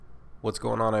What's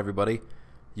going on, everybody?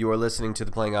 You are listening to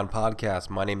the Playing On podcast.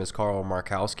 My name is Carl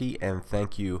Markowski, and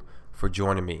thank you for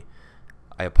joining me.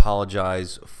 I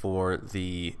apologize for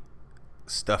the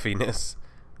stuffiness.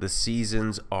 The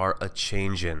seasons are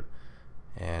a-changin',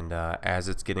 and as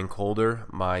it's getting colder,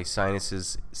 my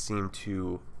sinuses seem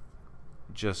to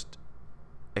just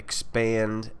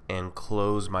expand and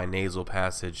close my nasal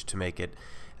passage to make it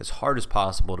as hard as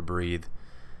possible to breathe.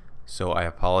 So I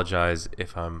apologize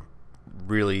if I'm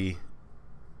really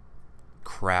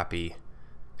crappy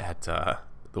at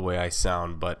the way I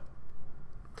sound, but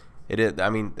it is. I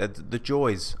mean, the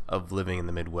joys of living in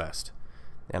the Midwest,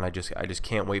 and I just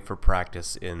can't wait for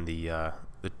practice in the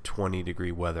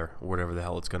 20-degree weather, or whatever the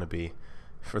hell it's going to be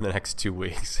for the next 2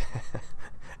 weeks,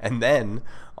 and then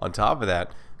on top of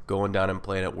that, going down and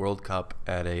playing at World Cup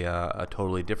at a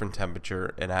totally different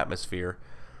temperature and atmosphere.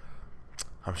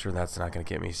 I'm sure that's not going to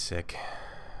get me sick.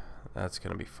 That's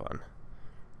going to be fun.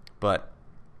 But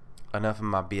enough of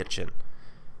my bitching.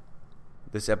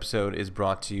 This episode is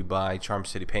brought to you by Charm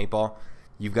City Paintball.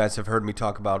 You guys have heard me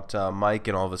talk about Mike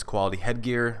and all of his quality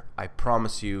headgear. I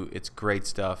promise you, it's great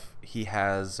stuff. He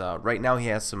has right now he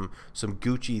has some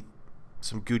Gucci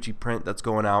print that's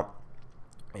going out.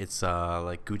 It's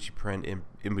like Gucci print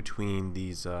in between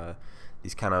these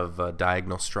kind of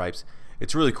diagonal stripes.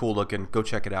 It's really cool looking. Go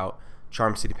check it out.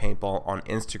 Charm City Paintball on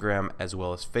Instagram as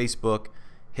well as Facebook.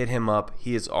 Hit him up.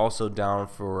 He is also down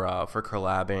for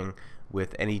collabing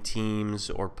with any teams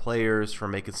or players for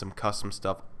making some custom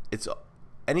stuff. It's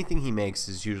anything he makes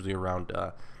is usually around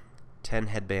 10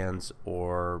 headbands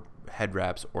or head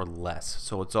wraps or less.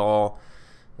 So it's all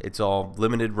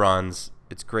limited runs.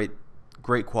 It's great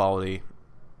quality.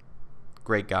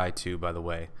 Great guy too, by the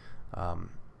way.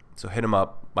 So hit him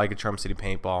up, Mike at Charm City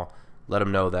Paintball. Let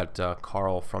him know that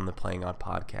Carl from the Playing On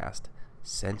podcast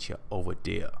sent you over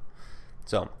there.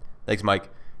 So, thanks, Mike.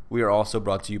 We are also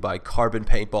brought to you by Carbon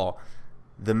Paintball,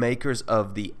 the makers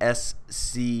of the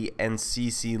SC and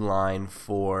CC line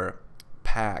for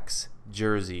packs,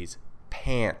 jerseys,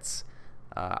 pants.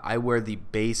 I wear the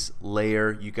base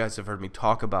layer. You guys have heard me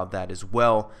talk about that as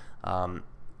well. I'm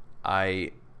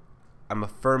a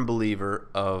firm believer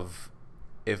of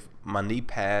if my knee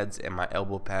pads and my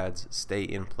elbow pads stay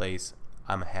in place,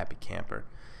 I'm a happy camper.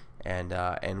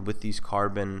 And with these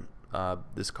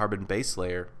this carbon base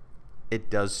layer, it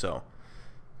does so.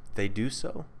 They do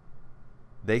so.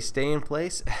 They stay in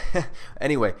place.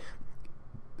 Anyway,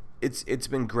 it's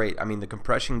been great. I mean, the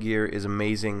compression gear is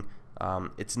amazing.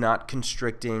 It's not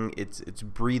constricting. It's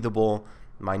breathable.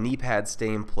 My knee pads stay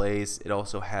in place. It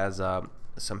also has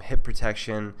some hip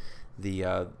protection.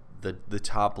 The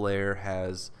top layer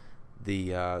has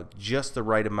the just the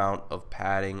right amount of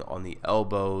padding on the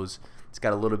elbows. It's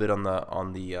got a little bit on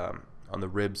the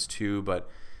ribs too, but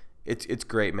it's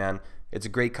great, man. It's a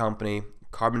great company,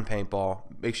 Carbon Paintball.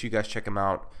 Make sure you guys check them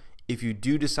out. If you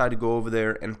do decide to go over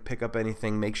there and pick up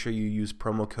anything, make sure you use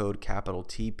promo code capital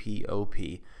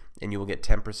TPOP, and you will get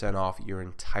 10% off your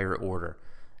entire order.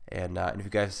 And if you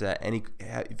guys have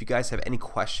any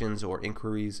questions or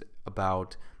inquiries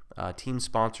about team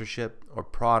sponsorship or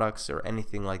products or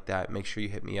anything like that, make sure you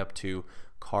hit me up to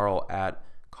Carl at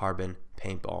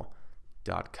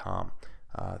carbonpaintball.com.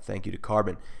 Thank you to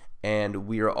Carbon. And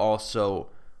we are also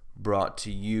brought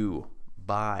to you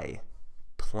by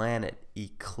Planet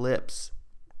Eclipse.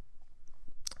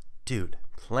 Dude,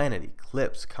 Planet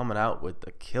Eclipse coming out with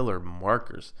the killer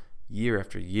markers year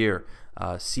after year.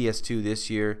 CS2 this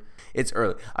year. It's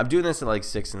early. I'm doing this at like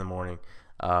 6 in the morning.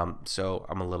 So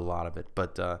I'm a little out of it,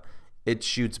 but it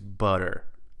shoots butter,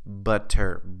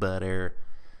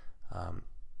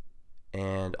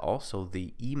 and also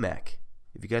the EMEC.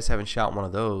 If you guys haven't shot one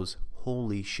of those,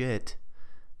 holy shit,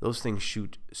 those things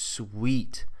shoot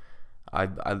sweet. I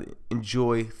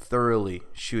enjoy thoroughly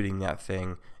shooting that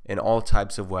thing in all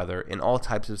types of weather, in all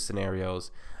types of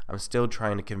scenarios. I'm still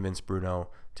trying to convince Bruno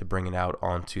to bring it out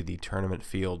onto the tournament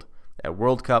field at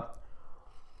World Cup.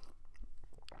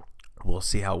 We'll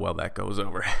see how well that goes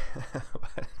over.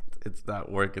 It's not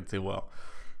working too well.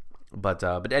 But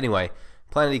anyway,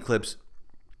 Planet Eclipse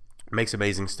makes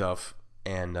amazing stuff,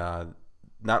 and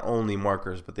not only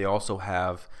markers, but they also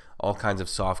have all kinds of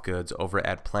soft goods over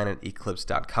at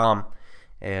planeteclipse.com.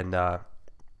 And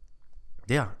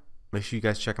yeah, make sure you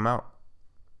guys check them out.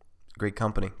 Great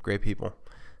company, great people.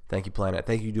 Thank you, Planet.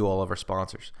 Thank you to all of our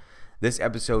sponsors. This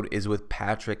episode is with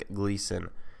Paddy Gleason,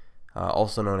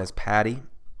 also known as Paddy.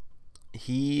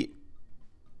 He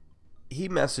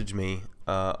messaged me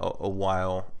a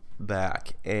while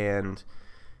back, and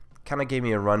kind of gave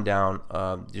me a rundown,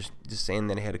 just saying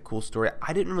that he had a cool story.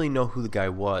 I didn't really know who the guy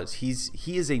was. He's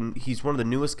one of the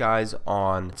newest guys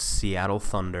on Seattle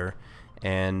Thunder,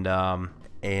 and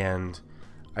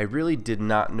I really did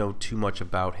not know too much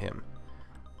about him,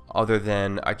 other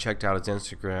than I checked out his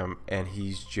Instagram, and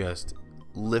he's just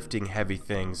lifting heavy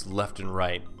things left and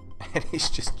right, and he's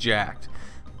just jacked.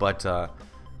 But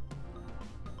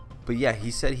yeah,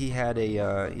 he said he had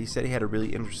a really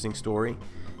interesting story,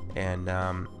 and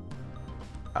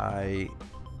I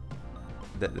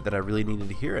really needed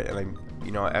to hear it. And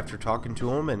after talking to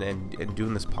him and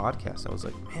doing this podcast, I was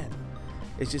like, man,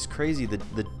 it's just crazy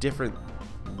the different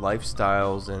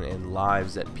lifestyles and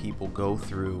lives that people go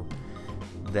through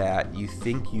that you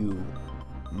think you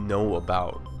know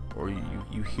about or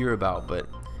you hear about, but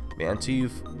man, until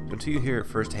you hear it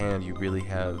firsthand, you really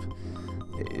have.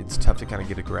 It's tough to kind of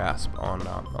get a grasp on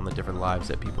the different lives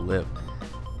that people live.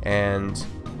 And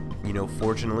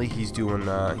fortunately, he's doing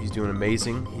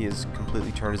amazing. He has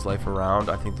completely turned his life around.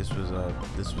 I think this was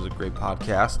a great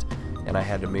podcast, and I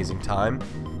had an amazing time.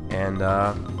 And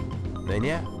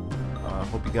yeah,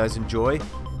 hope you guys enjoy.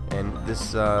 And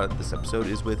this episode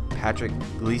is with Paddy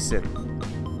Gleason.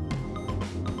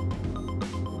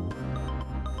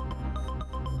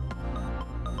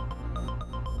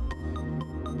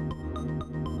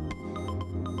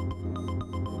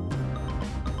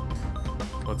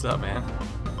 What's up, man?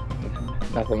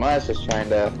 Nothing much, just trying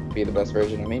to be the best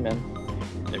version of me, man.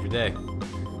 Every day.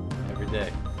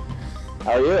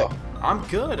 How are you? I'm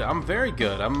good. I'm very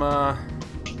good. I'm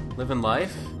living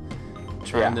life,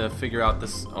 trying to figure out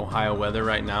this Ohio weather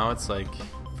right now. It's like,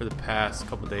 for the past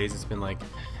couple days, it's been like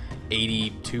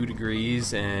 82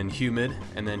 degrees and humid,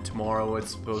 and then tomorrow it's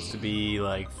supposed to be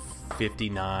like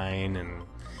 59. And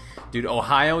dude,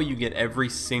 Ohio, you get every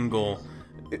single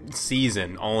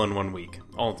season all in 1 week,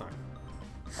 all the time.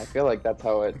 I feel like that's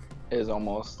how it is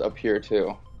almost up here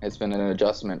too. It's been an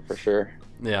adjustment for sure.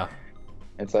 Yeah.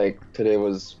 It's like today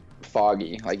was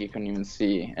foggy, like you couldn't even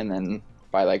see, and then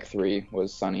by like 3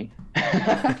 was sunny.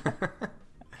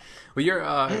 Well,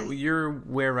 you're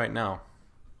where right now?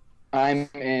 I'm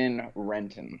in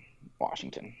Renton,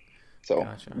 Washington. So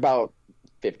Gotcha. About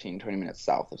 15-20 minutes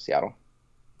south of Seattle.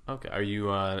 Okay. Are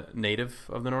you a native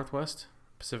of the Northwest?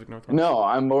 Pacific Northwest? No,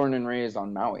 I'm born and raised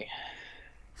on Maui.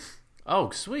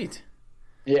 Oh, sweet.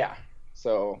 Yeah.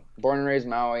 So born and raised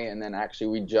Maui, and then actually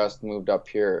we just moved up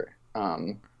here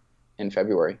in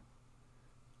February.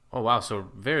 Oh, wow. So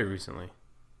very recently.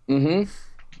 Mm-hmm.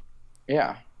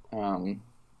 Yeah.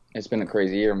 It's been a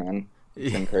crazy year, man.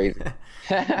 It's been crazy.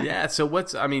 Yeah. So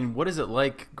what is it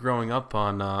like growing up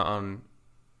on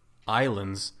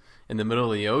islands in the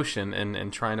middle of the ocean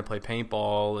and trying to play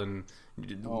paintball and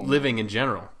living in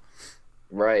general?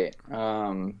 Right.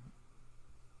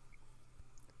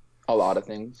 A lot of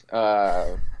things.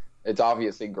 It's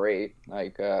obviously great,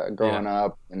 like growing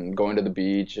up and going to the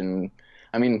beach, and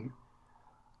I mean,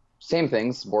 same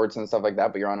things, sports and stuff like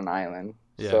that, but you're on an island.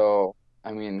 Yeah. So,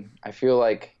 I mean, I feel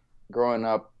like growing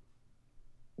up,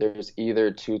 there's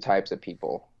either two types of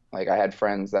people. Like I had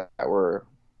friends that were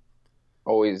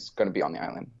always going to be on the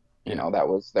island. You know, that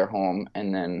was their home.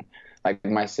 And then like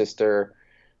my sister,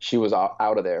 she was out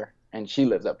of there and she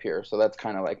lives up here. So that's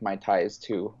kind of like my ties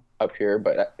to up here.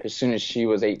 But as soon as she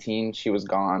was 18, she was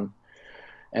gone.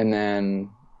 And then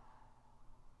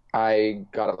I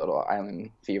got a little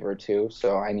island fever too.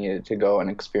 So I needed to go and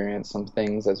experience some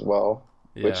things as well,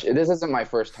 which this isn't my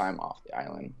first time off the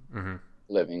island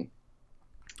living,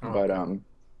 but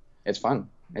it's fun.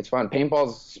 It's fun.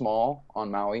 Paintball's small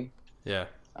on Maui. Yeah.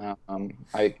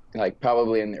 I like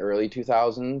probably in the early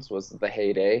 2000s was the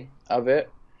heyday of it,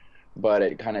 but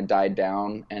it kind of died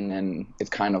down, and then it's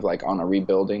kind of like on a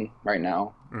rebuilding right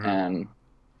now. And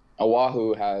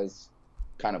Oahu has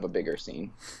kind of a bigger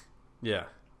scene. Yeah.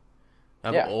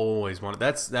 I've always wanted.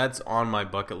 That's on my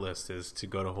bucket list, is to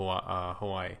go to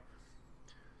Hawaii.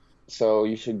 So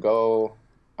you should go.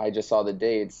 I just saw the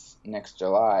dates next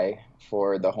July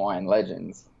for the Hawaiian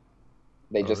Legends.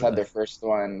 They just had their first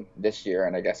one this year,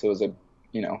 and I guess it was a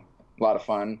lot of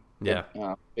fun. Yeah.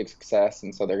 Big success,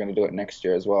 and so they're going to do it next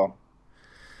year as well.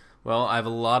 Well, I have a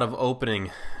lot of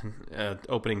opening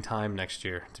time next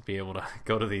year to be able to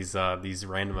go to these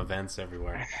random events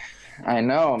everywhere. I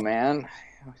know, man.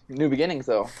 New beginnings,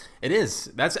 though. It is.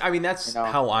 That's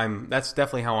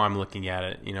definitely how I'm looking at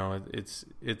it. You know, it's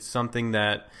something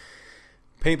that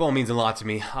paintball means a lot to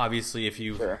me. Obviously, if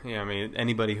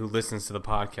anybody who listens to the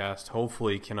podcast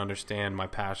hopefully can understand my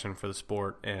passion for the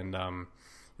sport and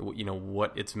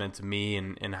what it's meant to me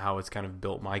and how it's kind of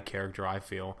built my character, I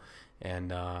feel.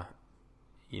 And I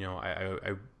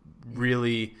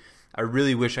really I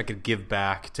really wish I could give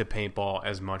back to paintball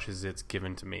as much as it's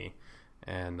given to me,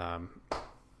 and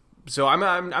so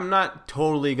I'm not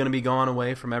totally going to be gone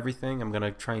away from everything. I'm going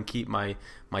to try and keep my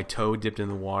toe dipped in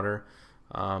the water.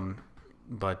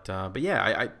 But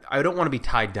yeah, I don't want to be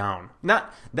tied down.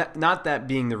 Not that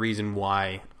being the reason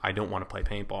why I don't want to play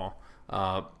paintball,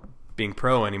 being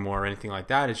pro anymore or anything like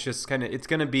that. It's just kind of it's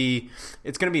gonna be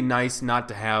nice not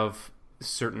to have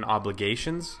certain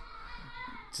obligations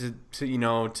to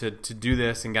do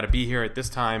this and got to be here at this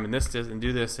time and this and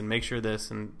do this and make sure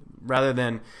this, and rather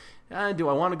than do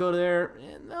I want to go there?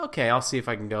 Okay, I'll see if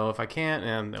I can go. If I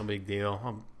can't, no big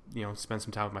deal. I'll spend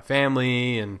some time with my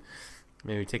family and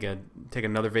maybe take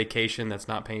another vacation that's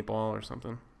not paintball or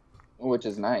something. Which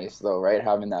is nice though, right?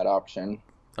 Having that option.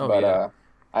 Oh, but yeah.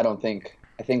 I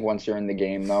think once you're in the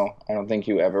game though, I don't think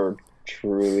you ever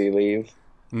truly leave.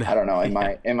 No. I don't know. In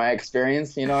my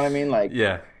experience, you know what I mean? Like,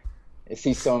 yeah. I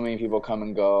see so many people come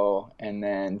and go and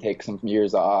then take some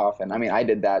years off. And I mean, I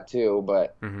did that too,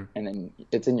 but, and then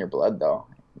it's in your blood though.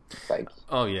 It's like,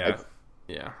 oh yeah.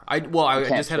 Yeah. I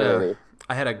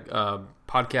had a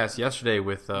podcast yesterday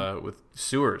with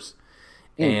Sewers,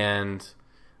 and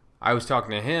I was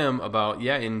talking to him about,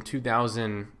 in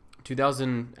 2000,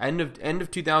 end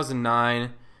of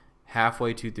 2009,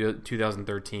 halfway to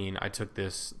 2013, I took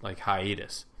this like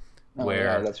hiatus.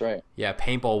 Yeah, that's right. Yeah,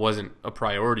 paintball wasn't a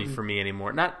priority for me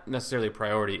anymore. Not necessarily a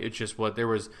priority. It's just there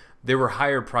were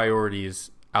higher priorities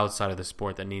outside of the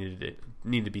sport that needed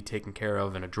to be taken care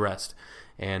of and addressed.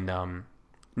 And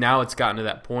now it's gotten to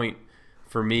that point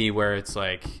for me where it's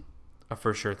like a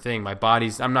for sure thing. My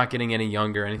I'm not getting any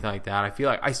younger or anything like that.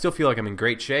 I still feel like I'm in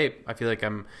great shape. I feel like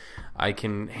I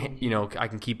can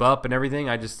keep up and everything.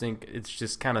 I just think it's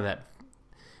just kind of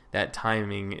that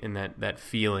timing and that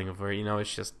feeling of where,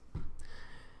 it's just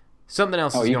something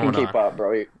else is going on. Oh, you can keep up,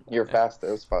 bro. You're fast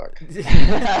as fuck.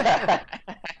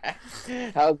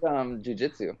 How's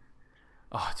jiu-jitsu?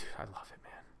 Oh, dude, I love it,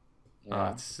 man.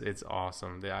 Yeah. It's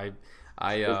awesome. Does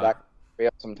that free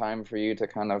up some time for you to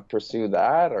kind of pursue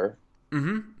that, or?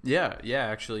 Yeah,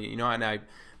 actually, and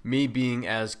me being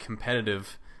as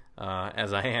competitive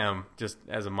as I am, just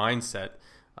as a mindset,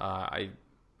 I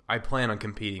plan on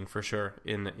competing for sure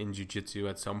in jiu-jitsu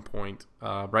at some point.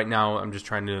 Right now, I'm just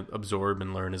trying to absorb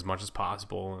and learn as much as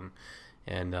possible,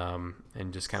 and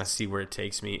just kind of see where it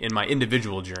takes me in my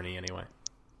individual journey. Anyway.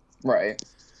 Right.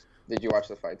 Did you watch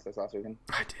the fights this last weekend?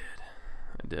 I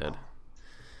did.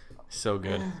 So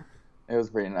good. It was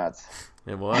pretty nuts.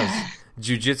 It was.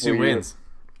 Jiu-jitsu wins.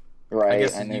 Right. I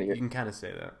guess you can kind of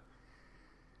say that.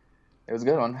 It was a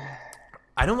good one.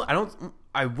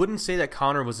 I wouldn't say that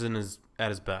Conor was at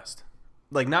his best.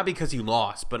 Like, not because he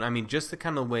lost, but I mean just the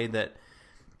kind of way that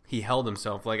he held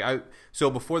himself. So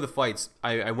before the fights,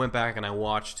 I went back and I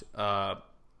watched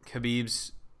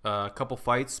Khabib's couple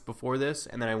fights before this,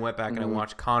 and then I went back and I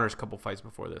watched Conor's couple fights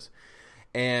before this.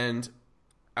 And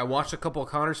I watched a couple of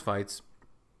Conor's fights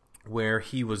where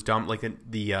he was dumb, like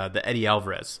the Eddie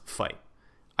Alvarez fight.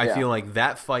 I feel like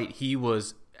that fight,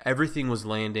 everything was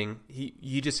landing.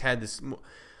 He just had this.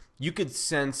 You could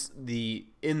sense the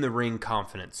in the ring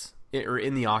confidence, or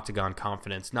in the octagon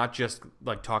confidence, not just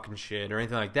like talking shit or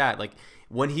anything like that. Like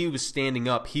when he was standing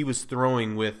up, he was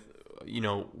throwing with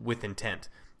intent.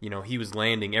 He was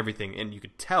landing everything, and you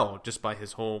could tell just by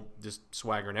his whole just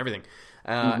swagger and everything.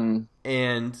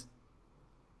 And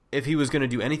if he was going to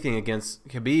do anything against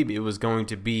Khabib, it was going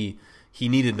to be he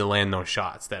needed to land those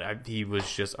shots that he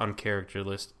was just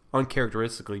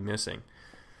uncharacteristically missing.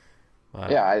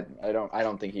 I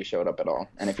don't think he showed up at all.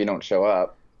 And if you don't show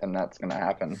up, then that's going to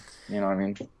happen. You know what I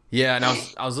mean? Yeah, and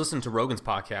I was listening to Rogan's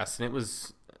podcast, and it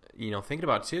was, thinking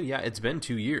about it too. Yeah, it's been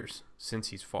 2 years since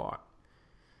he's fought.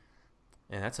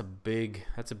 And that's a big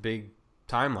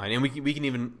timeline. And we can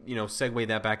even, segue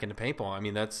that back into paintball. I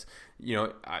mean, that's,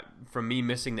 from me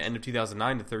missing the end of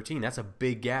 2009 to 13, that's a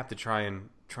big gap to try and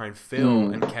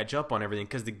fill and catch up on everything,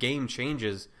 because the game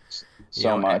changes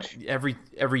so much every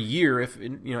year,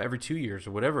 every 2 years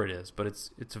or whatever it is. But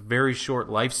it's a very short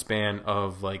lifespan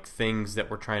of like things that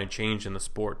we're trying to change in the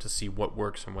sport to see what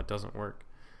works and what doesn't work.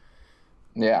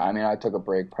 Yeah, I mean, I took a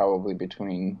break probably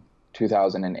between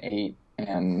 2008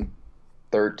 and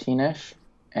 13ish,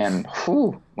 and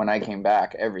when I came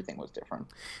back, everything was different.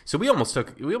 So we almost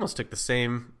took the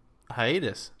same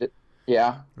hiatus.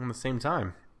 Yeah. On the same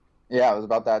time. Yeah, it was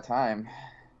about that time,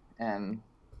 and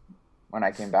when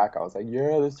I came back, I was like,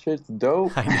 "Yeah, this shit's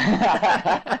dope."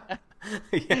 Yeah.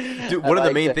 Dude, one of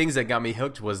the main things that got me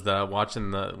hooked was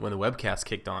watching when the webcast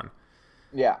kicked on.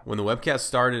 Yeah. When the webcast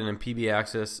started and PB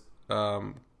Access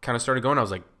kind of started going, I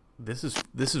was like, "This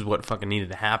is what fucking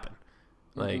needed to happen."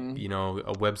 like, Mm-hmm. you know,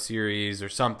 a web series or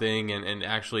something, and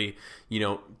actually, you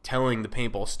know, telling the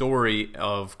paintball story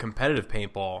of competitive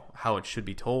paintball, how it should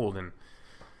be told. And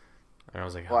I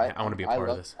was like, oh, Well, man, I want to be a I part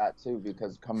of love this. that too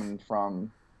because coming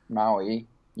from Maui,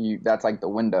 that's like the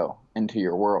window into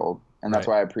your world, and that's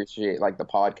Right. why I appreciate like the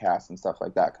podcast and stuff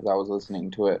like that because I was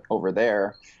listening to it over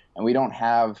there, and we don't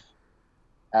have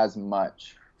as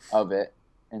much of it,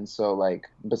 and so like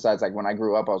besides like when I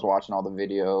grew up, I was watching all the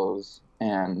videos,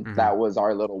 and Hmm. that was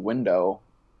our little window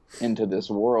into this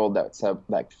world that's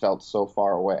like felt so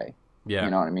far away. Yeah.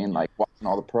 You know what I mean? Like watching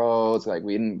all the pros, like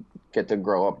we didn't get to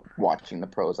grow up watching the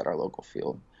pros at our local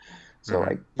field. So Hmm.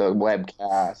 like the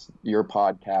webcast, your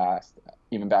podcast,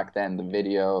 even back then the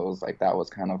videos, like that was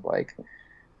kind of like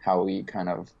how we kind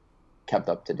of kept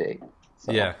up to date.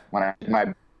 So Yeah. when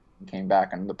my came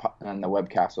back and the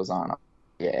webcast was on,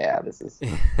 yeah, this is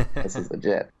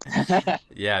legit.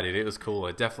 Yeah, dude, it was cool.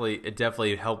 It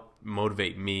definitely helped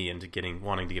motivate me into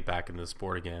wanting to get back into the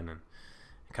sport again, and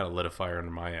kind of lit a fire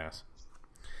under my ass.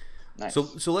 So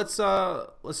Nice. so let's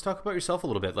talk about yourself a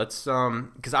little bit. Let's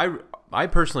because I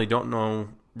personally don't know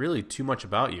really too much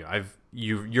about you.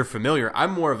 You're familiar.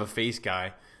 I'm more of a face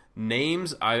guy.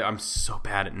 Names, I'm so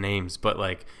bad at names, but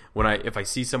like if I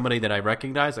see somebody that I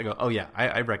recognize, I go, oh yeah,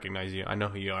 I recognize you. I know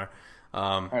who you are.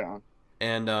 Um, Right on.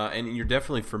 and you're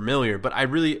definitely familiar, but I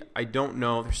don't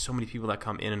know. There's so many people that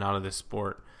come in and out of this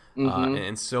sport, Mm-hmm.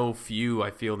 and so few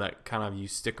I feel that kind of you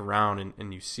stick around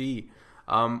and you see.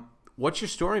 What's your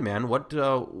story, man? What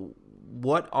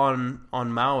on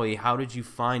Maui? How did you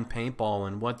find paintball,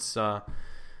 and where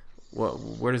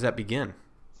does that begin?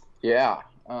 Yeah.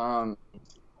 And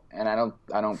I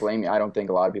don't blame you. I don't think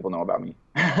a lot of people know about me.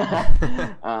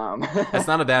 um, That's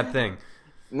not a bad thing.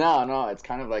 no, it's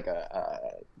kind of like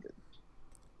a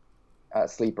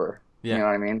sleeper. You Yeah. know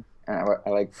what I mean? And I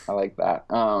like that.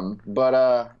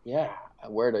 But yeah,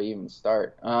 where to even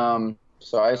start?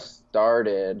 So I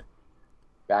started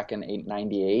back in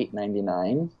 98,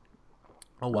 99.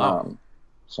 Oh wow, Um,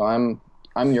 so I'm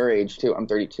your age too. I'm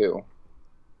 32.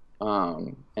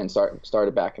 And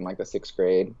started back in like the sixth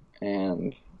grade,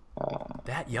 and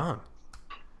that young.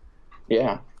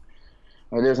 yeah,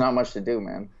 well, there's not much to do,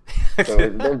 man. So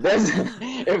if I there's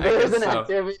guess an so.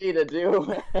 activity to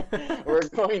do, we're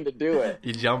going to do it.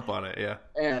 You jump on it, yeah.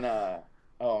 And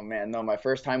oh man, no, my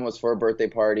first time was for a birthday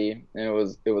party,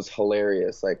 and it was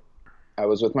hilarious. Like I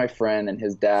was with my friend, and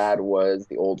his dad was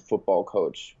the old football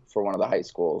coach for one of the high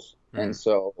schools, Hmm. and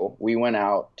so we went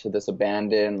out to this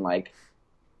abandoned like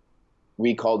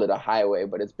we called it a highway,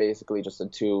 but it's basically just a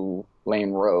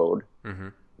two-lane road Hmm.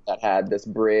 that had this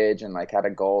bridge and like had a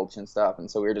gulch and stuff. And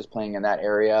so we were just playing in that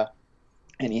area.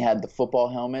 And he had the football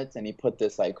helmets, and he put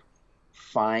this like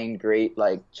fine, great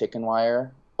like chicken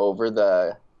wire over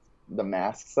the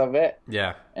masks of it,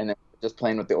 Yeah, and then just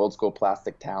playing with the old school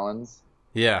plastic talons,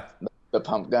 yeah. the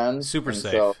pump guns. Super And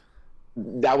so safe.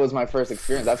 that was my first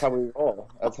experience. That's how we roll.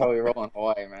 That's how we roll in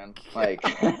Hawaii, man. Like,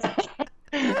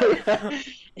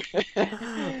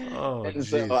 Oh, and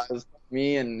so I jeez. was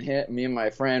me and my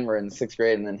friend were in sixth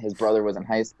grade, and then his brother was in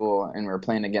high school, and we were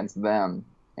playing against them.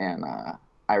 And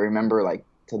I remember like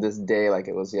to this day, like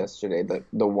it was yesterday,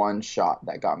 the one shot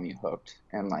that got me hooked.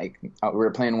 And like we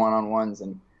were playing one on ones,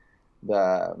 and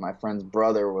the my friend's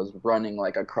brother was running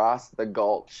like across the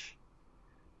gulch,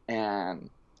 and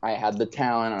I had the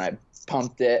talent, and I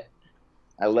pumped it.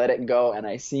 I let it go, and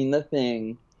I seen the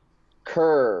thing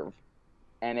curve,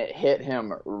 and it hit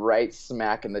him right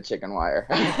smack in the chicken wire.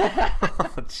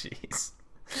 Oh, jeez.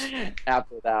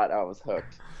 After that, I was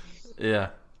hooked. Yeah.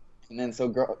 And then so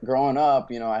growing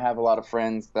up, I have a lot of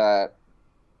friends that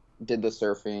did the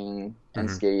surfing and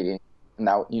Hmm. skating, and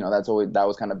that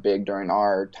was kind of big during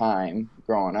our time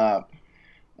growing up.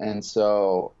 And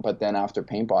so, but then after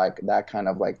paintball, that kind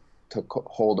of like took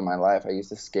hold of my life. I used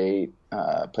to skate,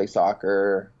 play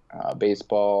soccer,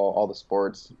 baseball, all the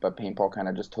sports, but paintball kind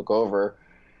of just took over.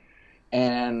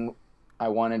 And I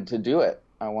wanted to do it.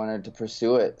 I wanted to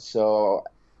pursue it. So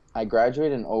I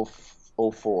graduated in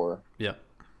 '04. Yeah.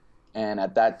 And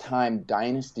at that time,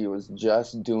 Dynasty was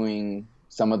just doing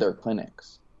some of their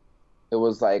clinics. It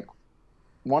was like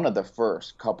one of the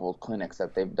first couple of clinics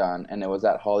that they've done. And it was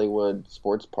at Hollywood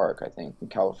Sports Park, I think, in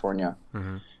California.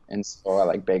 Hmm. And so I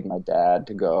like begged my dad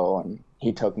to go, and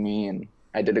he took me, and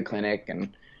I did a clinic. And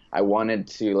I wanted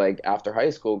to, like, after high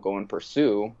school, go and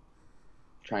pursue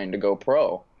trying to go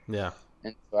pro. Yeah.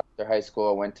 And so after high school,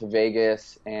 I went to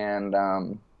Vegas, and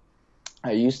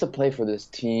I used to play for this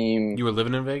team. You were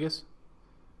living in Vegas?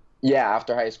 Yeah,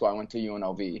 after high school, I went to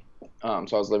UNLV. So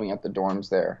I was living at the dorms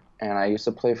there, and I used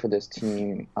to play for this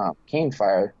team, Cane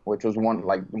Fire, which was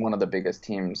one of the biggest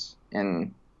teams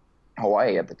in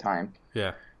Hawaii at the time.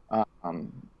 Yeah.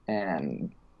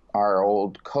 And our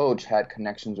old coach had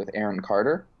connections with Aaron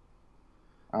Carter.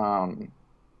 Um,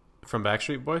 From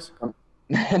Backstreet Boys? from,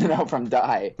 no, from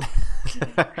Die.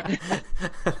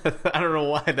 I don't know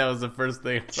why that was the first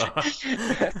thing I saw.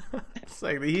 It's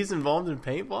like he's involved in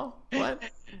paintball? What?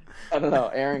 I don't know,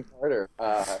 Aaron Carter,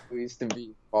 who used to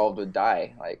be involved with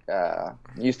Die. Like,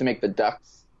 he used to make the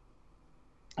ducks.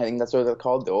 I think that's what they're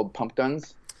called, the old pump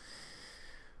guns.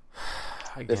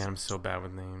 Again, I'm so bad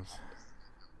with names.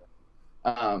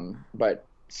 But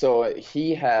so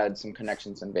he had some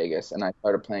connections in Vegas, and I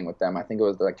started playing with them. I think it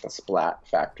was like the Splat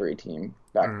Factory team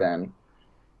back then.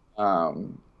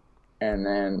 And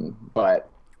then, but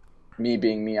me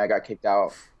being me, I got kicked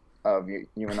out of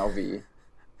UNLV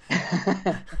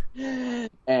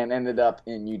and ended up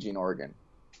in Eugene, Oregon.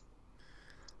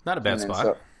 Not a bad spot.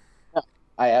 So, yeah,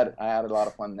 I had a lot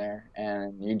of fun there,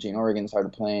 and Eugene, Oregon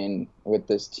started playing with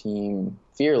this team,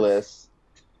 Fearless,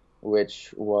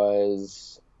 which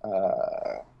was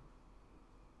the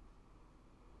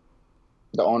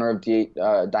owner of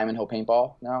Diamond Hill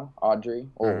Paintball now, Audrey,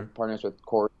 partners with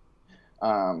Corey.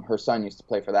 Her son used to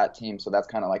play for that team, so that's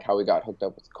kind of like how we got hooked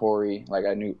up with Corey. Like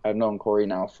I've known Corey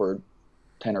now for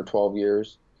 10 or 12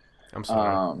 years. I'm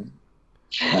sorry.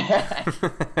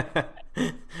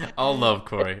 All love,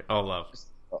 Corey. All love.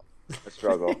 A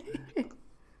struggle.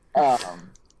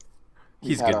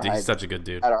 He's good. He's such a good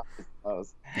dude.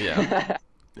 Yeah.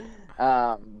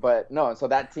 But no, so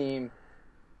that team,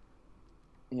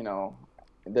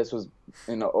 this was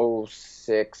in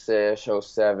 06-ish,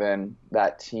 07.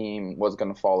 That team was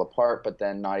going to fall apart, but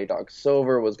then Naughty Dog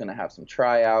Silver was going to have some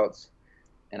tryouts,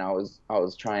 and I was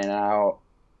trying out,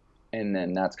 and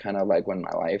then that's kind of like when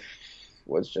my life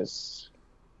was just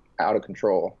out of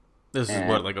control. This is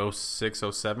what, like 06,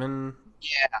 07?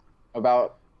 Yeah,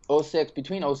 about 06,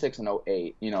 between 06 and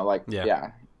 08,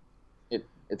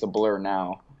 it's a blur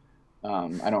now.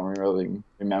 I don't really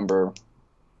remember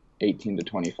 18 to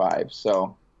 25.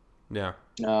 So yeah,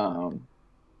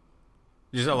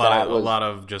 just a lot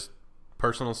of just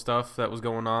personal stuff that was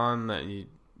going on that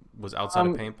was outside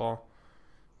of paintball.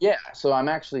 Yeah, so I'm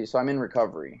in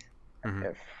recovery,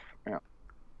 if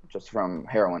just from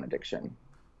heroin addiction,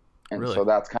 and really? So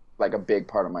that's kind of like a big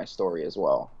part of my story as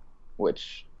well,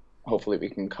 which hopefully we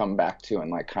can come back to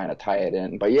and like kind of tie it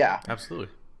in. But yeah, absolutely.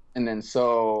 And then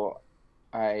so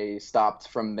I stopped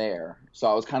from there. So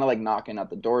I was kind of like knocking at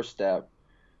the doorstep,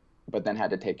 but then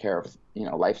had to take care of,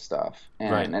 life stuff,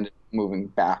 and ended up moving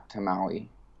back to Maui,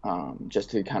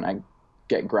 just to kind of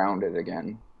get grounded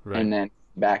again. Right. And then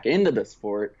back into the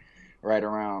sport right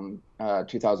around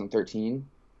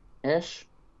 2013-ish,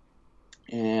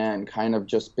 and kind of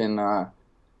just been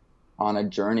on a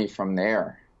journey from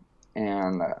there.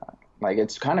 And like,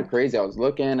 it's kind of crazy. I was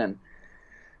looking at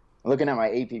my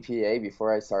APPA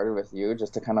before I started with you,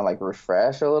 just to kind of like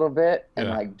refresh a little bit. And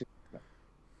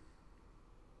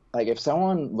like if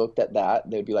someone looked at that,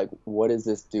 they'd be like, what is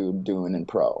this dude doing in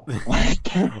pro?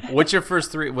 What's your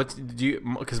first three?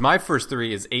 Because my first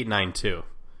three is 892.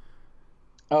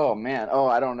 Oh man. Oh,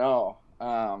 I don't know.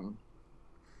 I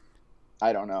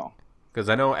don't know. Because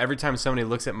I know every time somebody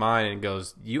looks at mine and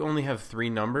goes, you only have 3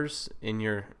 numbers in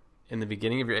the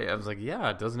beginning of your, I was like,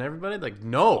 yeah, doesn't everybody? Like,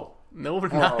 no,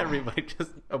 not everybody.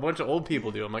 Just a bunch of old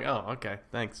people do. I'm like, oh, okay,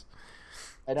 thanks.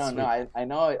 I don't know. I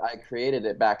know I created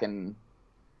it back in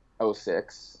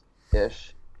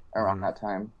 06-ish, around that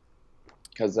time.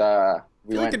 Because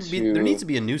we went to... There needs to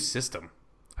be a new system.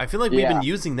 I feel like we've been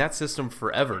using that system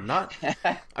forever. Not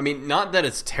that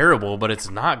it's terrible, but it's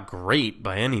not great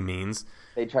by any means.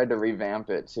 They tried to revamp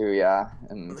it too, yeah,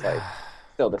 and it's like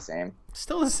still the same.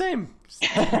 Still the same.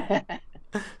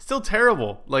 Still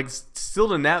terrible. Like, still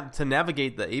to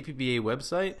navigate the APPA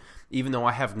website, even though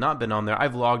I have not been on there.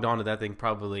 I've logged on to that thing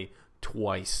probably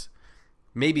twice,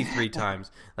 maybe 3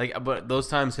 times. But those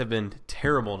times have been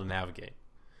terrible to navigate.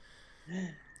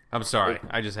 I'm sorry.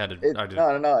 I just had to bitch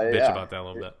about that a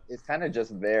little bit. It's kind of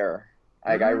just there.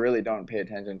 Like, I really don't pay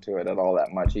attention to it at all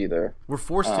that much either. We're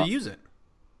forced to use it.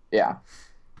 Yeah.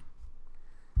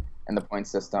 And the point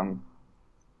system,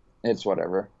 it's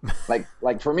whatever. Like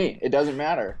for me, it doesn't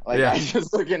matter. Like, I'm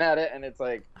just looking at it, and it's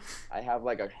like I have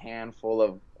like a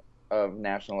handful of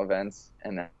national events,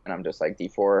 and then I'm just like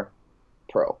D4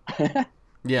 pro.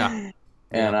 Yeah.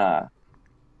 And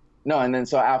and then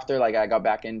so after like I got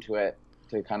back into it,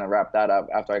 to kind of wrap that up,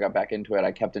 after I got back into it,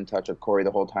 I kept in touch with Corey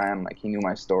the whole time. Like, he knew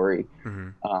my story.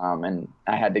 And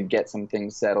I had to get some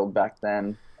things settled back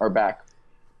then, or back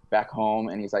home,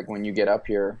 and he's like, when you get up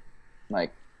here,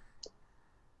 like,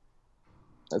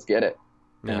 let's get it.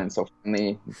 And then so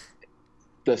finally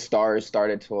the stars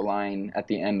started to align at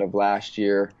the end of last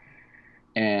year,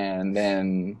 and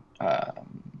then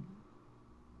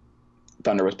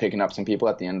Thunder was picking up some people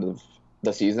at the end of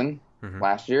the season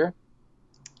last year,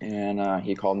 and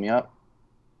he called me up.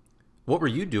 What were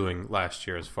you doing last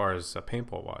year as far as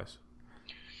paintball wise?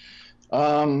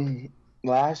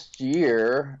 Last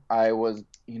year I was,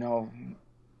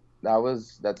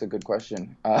 that's a good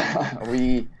question.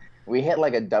 We hit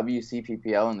like a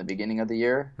WCPPL in the beginning of the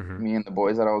year, me and the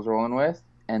boys that I was rolling with,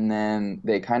 and then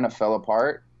they kind of fell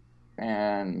apart,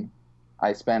 and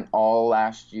I spent all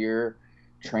last year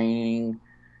training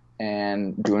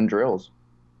and doing drills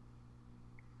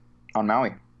on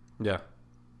Maui. Yeah.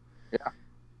 Yeah.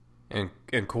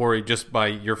 And Corey, just by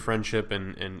your friendship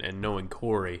and knowing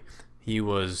Corey, he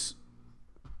was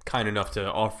kind enough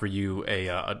to offer you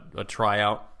a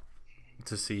tryout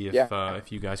to see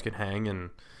if you guys could hang.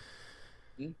 And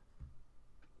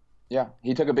yeah,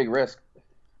 he took a big risk.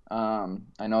 I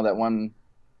know that one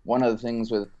of the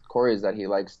things with Corey is that he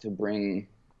likes to bring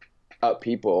up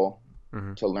people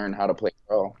to learn how to play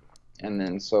pro. And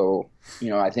then so,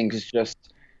 I think it's just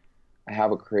I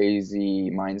have a crazy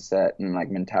mindset and like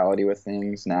mentality with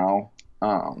things now.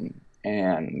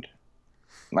 And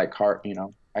like heart,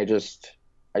 I just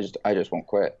won't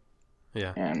quit.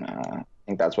 Yeah. And I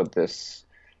think that's what this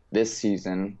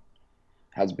season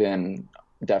has been,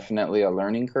 definitely a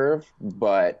learning curve,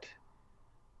 but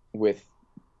with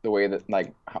the way that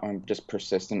like I'm just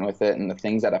persistent with it and the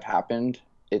things that have happened,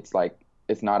 it's like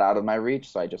it's not out of my reach,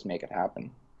 so I just make it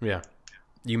happen. Yeah.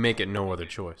 You make it no other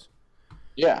choice.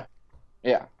 Yeah.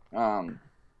 Yeah. And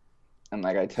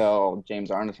like I tell James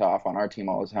Arnatoff on our team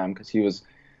all the time, because he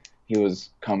was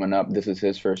coming up. This is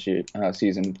his first year,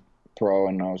 season pro,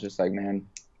 and I was just like, man,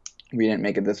 we didn't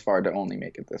make it this far to only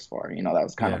make it this far. That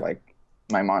was kind of like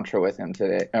my mantra with him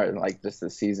today, or like just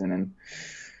this season, and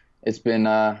it's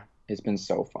been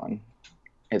so fun.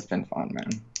 It's been fun, man.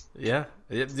 Yeah,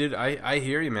 dude, I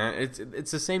hear you, man.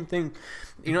 It's the same thing.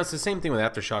 It's the same thing with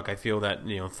Aftershock. I feel that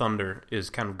Thunder is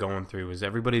kind of going through is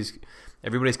everybody's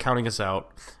counting us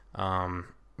out.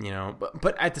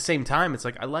 But at the same time, it's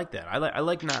like I like that. I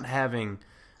like not having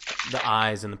the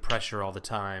eyes and the pressure all the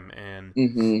time,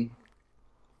 and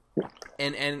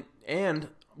and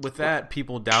with that,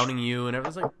 people doubting you, and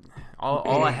everyone's like,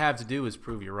 all I have to do is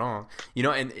prove you wrong.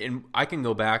 And I can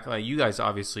go back. Like you guys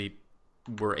obviously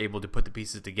were able to put the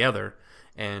pieces together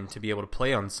and to be able to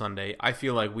play on Sunday. I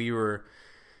feel like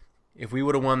if we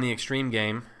would have won the extreme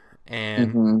game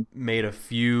and made a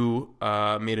few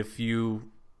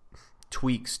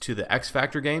tweaks to the X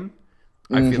Factor game,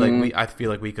 I feel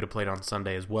like we could have played on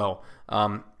Sunday as well.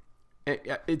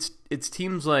 It's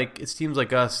teams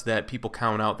like us that people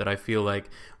count out that I feel like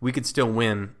we could still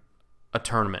win a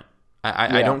tournament.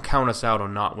 I don't count us out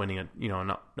on not winning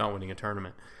not winning a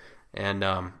tournament,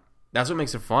 and that's what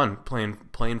makes it fun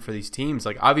playing for these teams.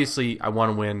 Like obviously, I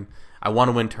want to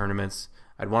win tournaments.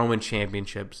 I'd want to win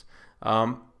championships.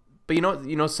 But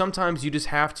sometimes you just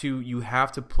have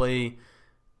to play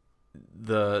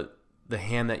the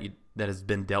hand that has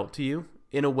been dealt to you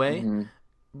in a way.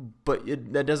 But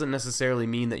that doesn't necessarily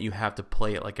mean that you have to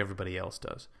play it like everybody else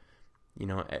does.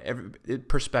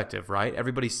 Perspective, right?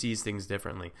 Everybody sees things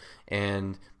differently,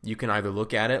 and you can either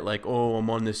look at it like, oh, I'm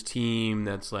on this team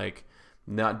that's like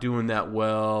not doing that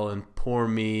well, and poor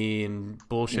me, and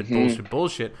bullshit,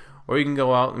 or you can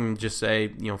go out and just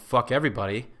say, fuck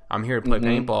everybody. I'm here to play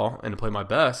paintball and to play my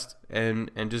best, and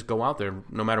just go out there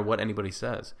no matter what anybody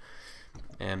says.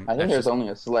 And I think there's only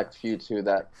a select few too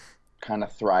that kind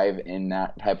of thrive in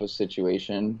that type of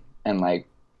situation and like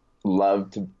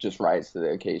love to just rise to the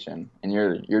occasion, and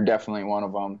you're definitely one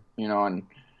of them. And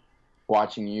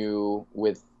watching you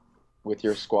with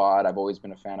your squad, I've always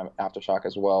been a fan of Aftershock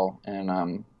as well,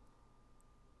 and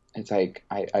it's like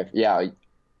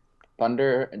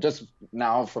Thunder, just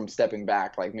now from stepping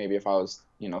back, like maybe if I was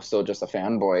still just a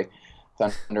fanboy,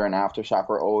 Thunder and Aftershock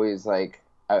were always like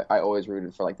I always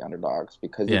rooted for like the underdogs,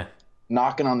 because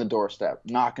knocking on the doorstep.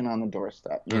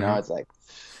 It's like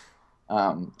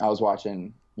I was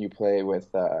watching you play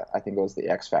with I think it was the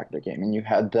X Factor game, and you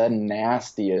had the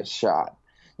nastiest shot.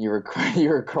 You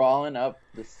were crawling up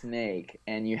the snake,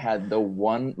 and you had the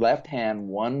one left hand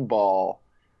one ball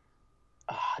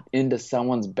into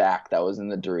someone's back that was in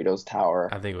the Doritos tower.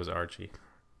 I think it was Archie.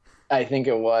 I think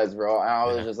it was, bro. I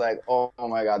was just like, oh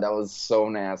my god, that was so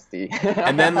nasty.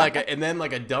 and then like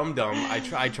a dum dum,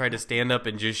 I tried to stand up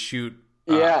and just shoot.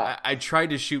 I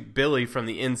tried to shoot Billy from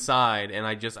the inside, and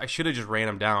I should have just ran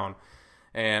him down.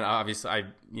 And obviously,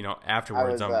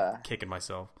 afterwards, I'm kicking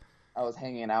myself. I was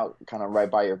hanging out kind of right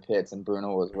by your pits, and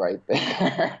Bruno was right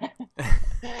there.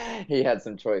 He had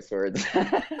some choice words.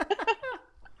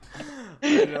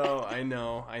 I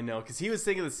know. Because he was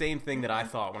thinking the same thing that I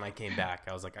thought when I came back.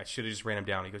 I was like, I should have just ran him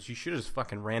down. He goes, you should have just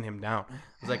fucking ran him down. I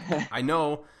was like, I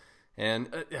know.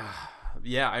 And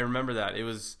yeah, I remember that. It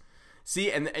was,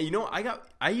 see, and you know,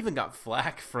 I even got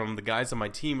flack from the guys on my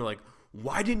team. Like,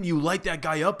 why didn't you light that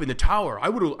guy up in the tower? I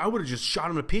would have just shot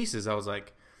him to pieces. I was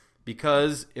like,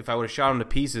 because if I would have shot him to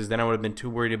pieces, then I would have been too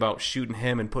worried about shooting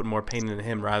him and putting more pain into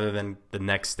him rather than the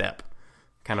next step,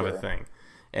 kind of a thing.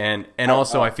 And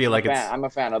also, I feel like I'm a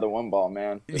fan of the one ball,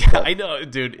 man. Yeah, I know,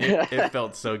 dude. It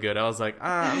felt so good. I was like,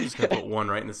 I'm just gonna put one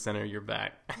right in the center of your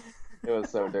back. It was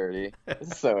so dirty.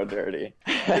 It's so dirty.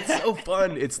 It's so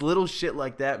fun. It's little shit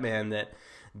like that, man.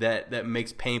 That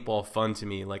makes paintball fun to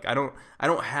me. Like I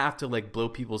don't have to like blow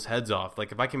people's heads off.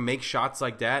 Like if I can make shots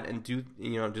like that and do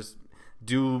just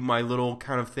do my little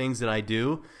kind of things that I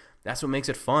do, that's what makes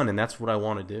it fun, and that's what I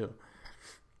want to do.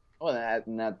 Well,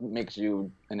 and that makes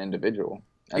you an individual.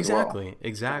 Exactly.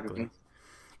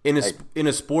 In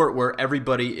a sport where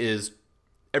everybody is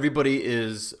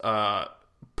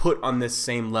put on this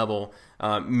same level,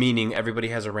 meaning everybody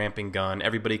has a ramping gun,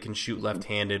 everybody can shoot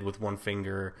left-handed with one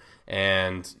finger,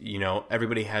 and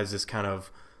everybody has this kind of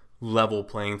level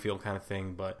playing field kind of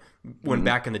thing. But when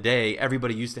back in the day,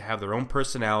 everybody used to have their own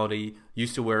personality,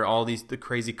 used to wear all the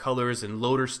crazy colors and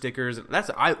loader stickers. That's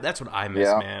what I miss,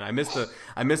 man. I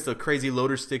miss the crazy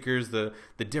loader stickers, the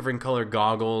different color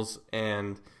goggles,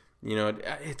 and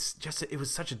it was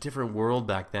such a different world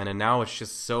back then. And now it's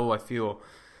just so, I feel,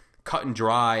 cut and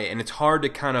dry, and it's hard to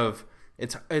kind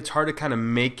of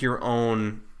make your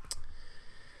own,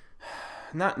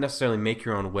 not necessarily make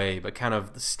your own way, but kind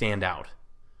of stand out.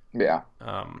 Yeah.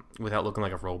 Without looking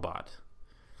like a robot.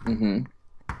 Mm-hmm.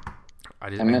 I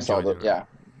miss all the, yeah.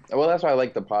 Well, that's why I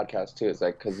like the podcast too. It's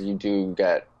like, because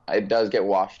it does get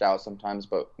washed out sometimes,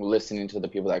 but listening to the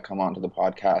people that come onto the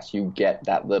podcast, you get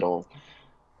that little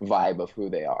vibe of who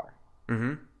they are.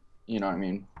 Mm-hmm. You know what I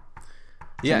mean?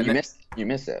 Yeah. You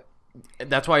miss it.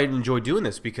 That's why I enjoy doing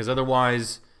this, because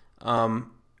otherwise,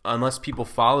 unless people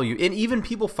follow you, and even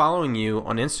people following you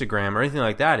on Instagram or anything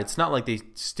like that, it's not like they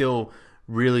still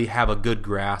really have a good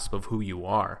grasp of who you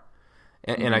are.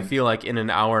 And I feel like in an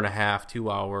hour and a half, 2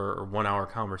 hour, or 1 hour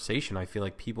conversation, I feel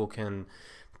like people can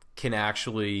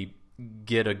actually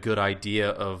get a good idea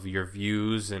of your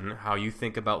views and how you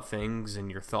think about things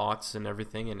and your thoughts and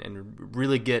everything, and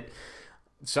really get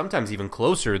sometimes even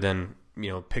closer than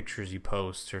pictures you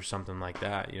post or something like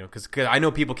that, because I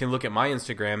know people can look at my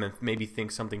Instagram and maybe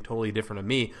think something totally different of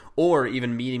me, or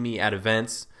even meeting me at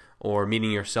events or meeting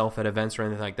yourself at events or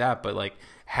anything like that, but like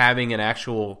having an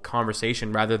actual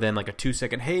conversation rather than like a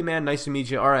 2-second, hey man, nice to meet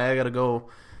you, all right, I gotta go.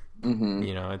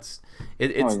 It's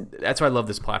that's why I love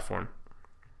this platform.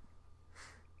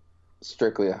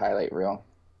 Strictly a highlight reel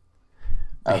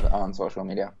on social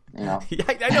media, Yeah,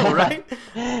 I know, right?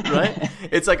 Right?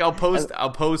 It's like I'll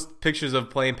post pictures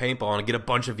of playing paintball and I get a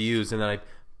bunch of views, and then I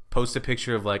post a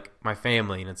picture of like my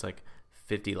family and it's like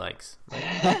 50 likes.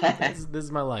 This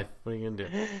is my life. What are you gonna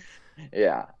do?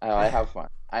 Yeah, I have fun.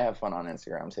 I have fun on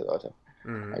Instagram too, though.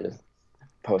 Mm-hmm. I just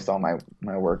post all my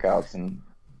workouts, and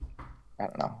I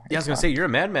don't know. Yeah, I was gonna say, you're a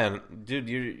madman, dude.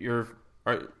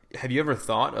 Have you ever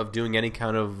thought of doing any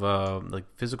kind of like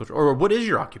physical, or what is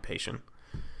your occupation?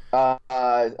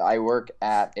 I work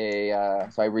at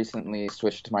so I recently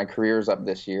switched my careers up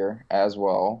this year as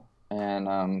well, and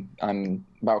I'm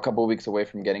about a couple of weeks away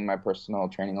from getting my personal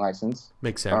training license.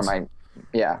 Makes sense.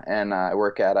 And I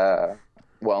work at a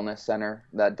wellness center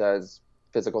that does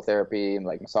physical therapy and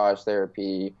like massage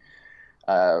therapy,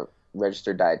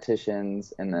 registered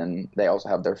dietitians, and then they also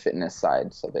have their fitness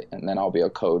side. And then I'll be a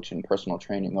coach and personal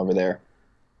training over there.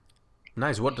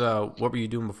 Nice. What were you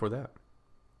doing before that?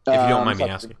 If you don't mind me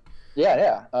asking.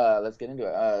 Yeah. Let's get into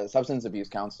it. Substance abuse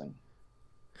counseling.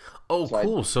 Oh, so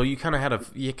cool. So you kind of had a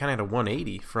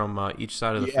 180 from each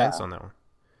side of the fence on that one.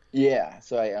 Yeah.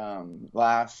 So I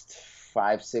last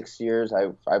 5-6 years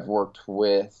I've worked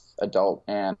with adult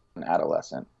and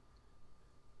adolescent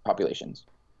populations,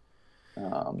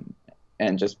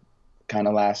 and just kind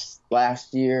of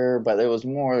last year, but it was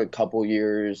more a couple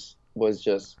years, was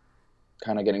just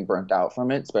kind of getting burnt out from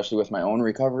it, especially with my own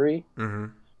recovery.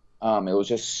 Mm-hmm. It was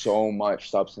just so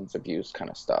much substance abuse kind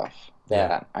of stuff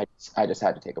that I just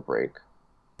had to take a break.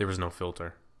 There was no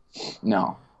filter.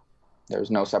 No, there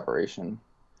was no separation.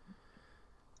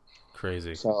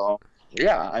 Crazy. So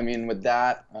yeah, I mean, with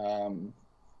that,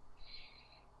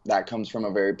 that comes from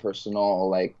a very personal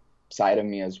like side of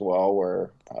me as well,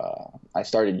 where I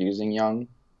started using young,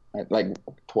 at like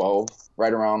 12,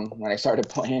 right around when I started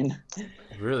playing.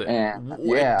 Really? And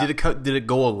yeah. Did it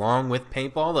go along with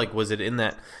paintball? Like, was it in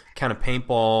that kind of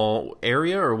paintball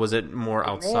area, or was it more It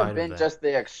may outside have of been that? just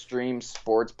the extreme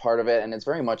sports part of it, and it's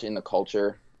very much in the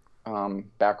culture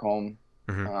back home.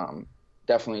 Hmm. Um,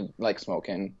 Definitely like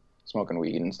smoking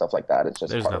weed and stuff like that. It's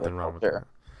just There's part of the nothing wrong with culture. that.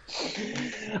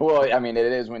 Well, I mean, it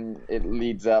is when it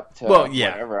leads up Well, to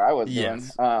yeah. whatever I was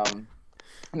doing. Yes.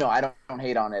 No, I don't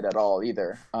hate on it at all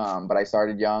either. But I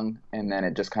started young, and then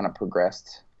it just kind of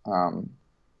progressed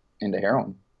into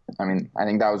heroin. I mean, I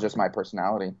think that was just my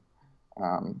personality.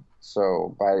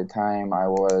 So by the time I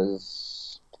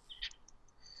was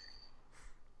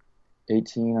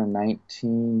 18 or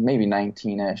 19, maybe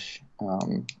 19-ish,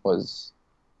 was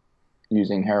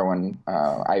using heroin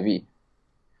IV,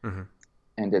 Hmm.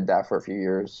 and did that for a few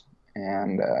years.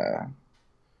 And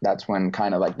that's when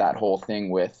kind of like that whole thing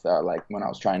with like when I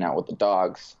was trying out with the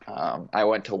dogs, I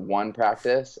went to one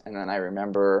practice, and then I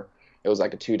remember it was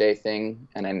like a 2-day thing,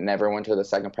 and I never went to the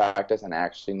second practice, and I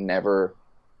actually never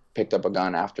picked up a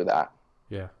gun after that.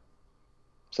 Yeah.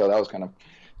 So that was kind of,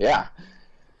 yeah,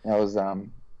 that was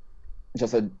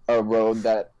just a road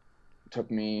that took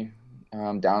me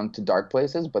down to dark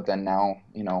places, but then now,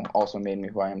 also made me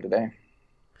who I am today.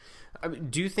 I mean,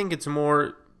 do you think it's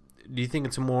more? Do you think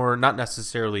it's more not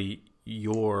necessarily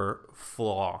your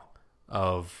flaw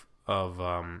of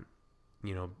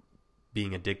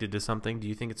being addicted to something? Do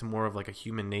you think it's more of like a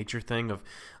human nature thing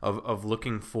of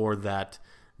looking for that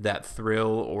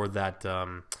thrill or that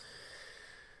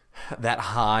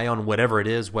high on whatever it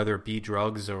is, whether it be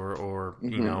drugs or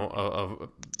of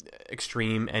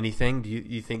extreme anything? Do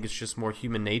you think it's just more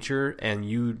human nature, and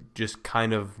you just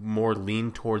kind of more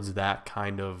lean towards that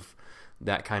kind of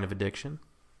addiction?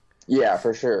 Yeah,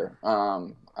 for sure.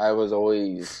 I was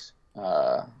always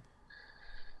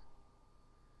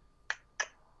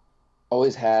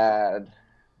had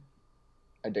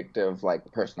addictive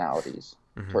like personalities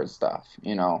Hmm. towards stuff,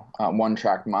 one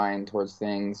track mind towards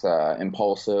things,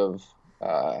 impulsive,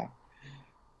 uh,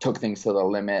 took things to the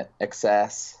limit,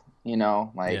 excess,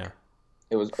 like Yeah.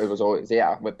 it was always,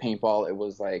 yeah, with paintball, it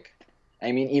was like,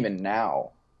 I mean, even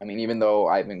now, I mean, even though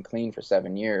I've been clean for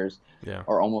 7 years Yeah.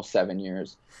 or almost 7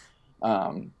 years,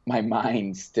 my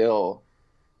mind still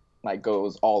like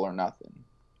goes all or nothing,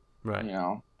 Right.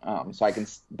 so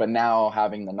but now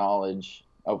having the knowledge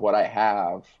of what I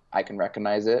have, I can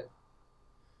recognize it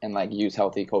and like use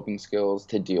healthy coping skills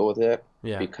to deal with it.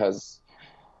 Yeah. Because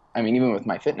I mean, even with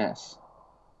my fitness,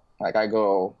 like I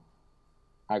go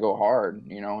hard,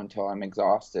 until I'm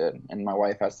exhausted, and my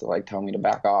wife has to like tell me to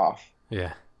back off.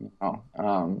 Yeah. You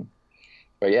know?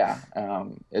 But yeah,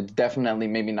 it's definitely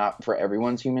maybe not for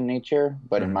everyone's human nature,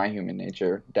 but in Hmm. my human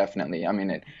nature, definitely. I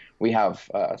mean, we have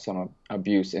some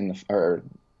abuse or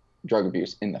drug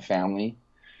abuse in the family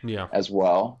Yeah. as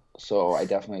well. So I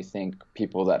definitely think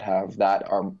people that have that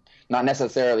are not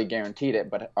necessarily guaranteed it,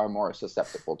 but are more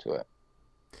susceptible to it.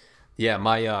 Yeah.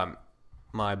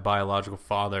 My biological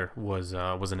father was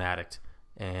an addict,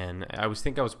 and I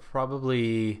was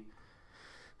probably,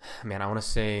 man, I want to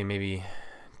say maybe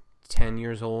 10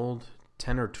 years old,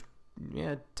 10 or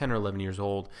 11 years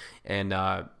old, and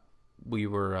we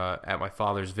were at my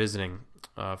father's visiting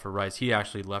for rice. He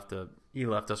left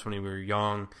us when we were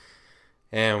young,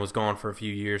 and was gone for a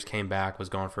few years, came back, was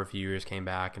gone for a few years, came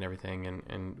back, and everything,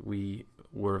 and we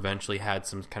were eventually had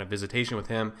some kind of visitation with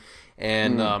him,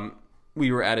 and Mm, we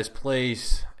were at his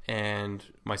place,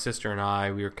 and my sister and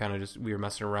I, we were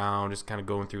messing around, just kind of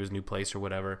going through his new place or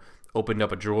whatever. Opened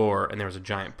up a drawer, and there was a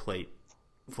giant plate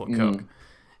full of Coke. mm,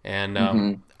 And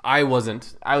mm-hmm, I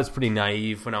was pretty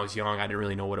naive when I was young. I didn't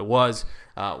really know what it was.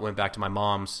 Went back to my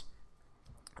mom's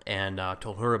and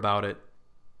told her about it.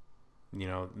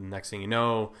 The next thing you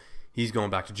know, he's going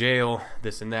back to jail,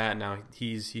 this and that. Now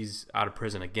he's out of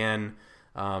prison again,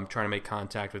 trying to make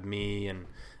contact with me, and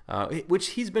which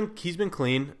he's been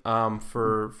clean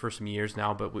for some years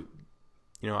now. But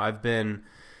I've been.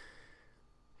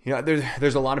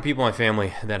 There's a lot of people in my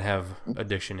family that have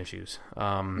addiction issues,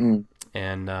 mm,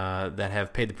 and that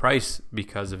have paid the price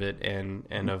because of it,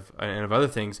 and of other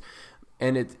things,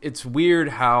 and it's weird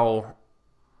how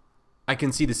I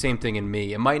can see the same thing in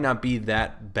me. It might not be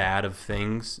that bad of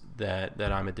things that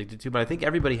I'm addicted to, but I think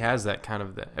everybody has that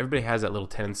little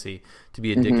tendency to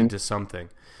be mm-hmm, addicted to something,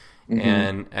 mm-hmm,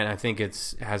 and I think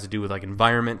it has to do with like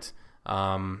environment.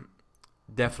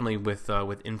 Definitely with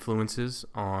influences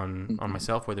on mm-hmm,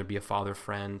 myself, whether it be a father,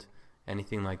 friend,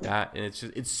 anything like that. And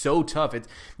it's so tough. It's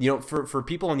for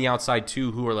people on the outside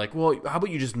too who are like, well, how about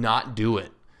you just not do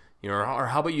it, or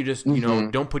how about you just mm-hmm,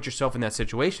 don't put yourself in that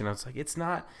situation. I was like, it's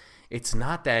not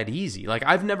that easy. Like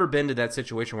I've never been to that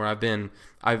situation where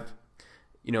I've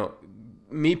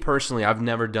me personally, I've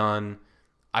never done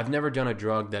a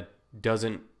drug that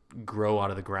doesn't grow out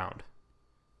of the ground.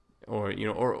 Or you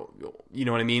know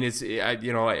what I mean? I've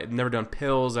never done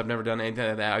pills. I've never done anything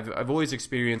like that. I've always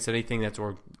experienced anything that's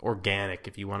organic,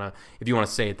 if you wanna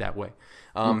say it that way.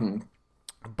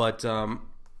 But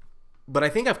I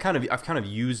think I've kind of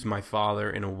used my father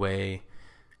in a way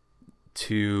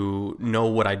to know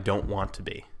what I don't want to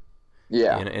be.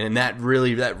 Yeah. And that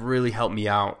really helped me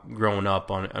out growing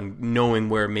up on knowing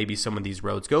where maybe some of these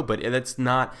roads go. But that's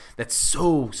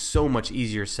so much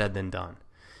easier said than done.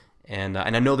 And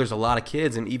I know there's a lot of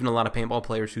kids and even a lot of paintball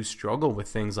players who struggle with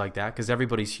things like that because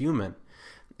everybody's human.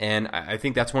 And I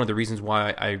think that's one of the reasons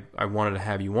why I wanted to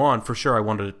have you on. For sure, I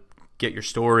wanted to get your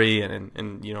story and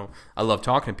I love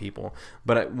talking to people.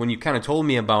 But when you kind of told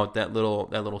me about that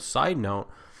little side note,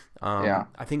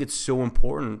 I think it's so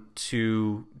important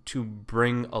to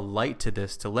bring a light to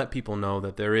this, to let people know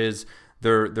that there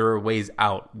are ways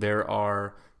out.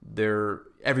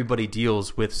 Everybody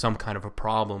deals with some kind of a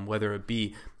problem, whether it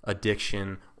be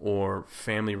addiction or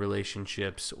family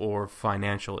relationships or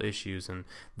financial issues, and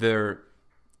there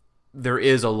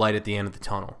is a light at the end of the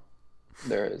tunnel.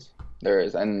 There is.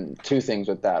 And two things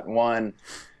with that. One,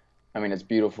 I mean, it's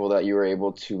beautiful that you were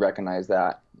able to recognize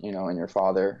that, in your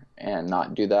father and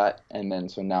not do that. And then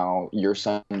so now your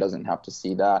son doesn't have to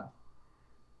see that,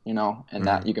 and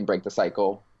that you can break the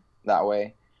cycle that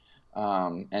way.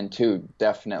 And two,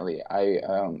 definitely,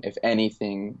 if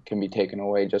anything can be taken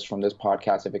away just from this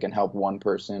podcast, if it can help one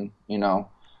person,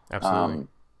 absolutely,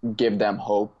 give them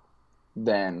hope,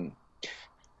 then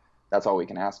that's all we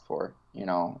can ask for,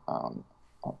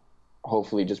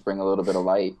 hopefully just bring a little bit of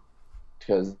light,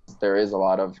 because there is a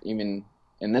lot of, even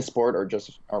in this sport or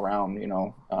just around,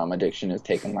 addiction is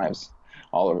taking lives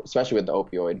all over, especially with the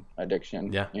opioid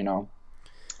addiction. Yeah.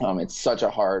 It's such a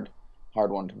hard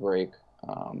one to break.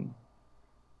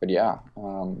 But yeah,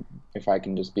 if I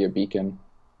can just be a beacon.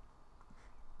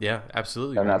 Yeah,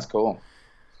 absolutely. Then that's cool.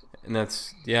 And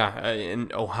that's,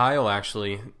 in Ohio,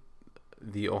 actually,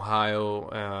 the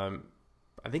Ohio,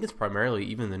 I think it's primarily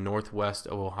even the northwest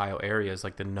of Ohio area is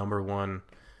like the number one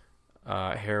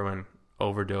heroin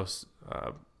overdose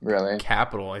really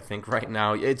capital, I think, right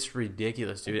now. It's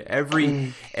ridiculous, dude.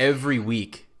 Every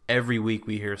week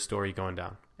we hear a story going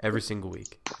down. Every single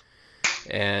week.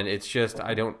 And it's just,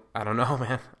 I don't know,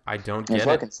 man. I don't get it. It's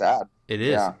fucking sad. It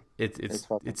is. Yeah.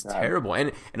 It's terrible.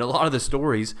 And a lot of the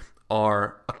stories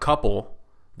are a couple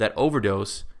that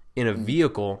overdose in a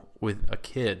vehicle with a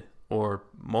kid or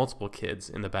multiple kids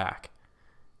in the back.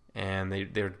 And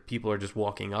people are just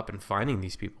walking up and finding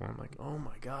these people. I'm like, oh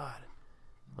my God.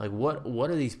 Like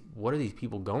what are these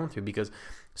people going through? Because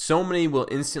so many will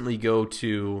instantly go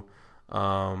to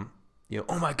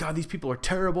oh my God, these people are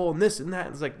terrible and this and that.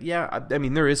 It's like, yeah, I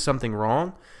mean, there is something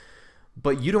wrong,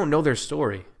 but you don't know their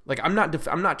story. Like, I'm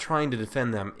not trying to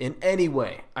defend them in any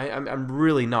way. I'm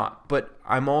really not, but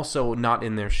I'm also not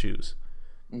in their shoes.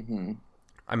 Mm-hmm.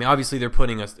 I mean, obviously they're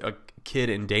putting a kid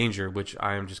in danger, which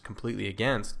I am just completely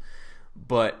against,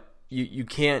 but you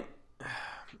can't,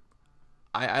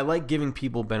 I like giving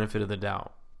people benefit of the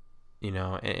doubt.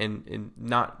 And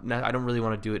not I don't really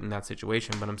want to do it in that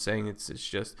situation, but I'm saying it's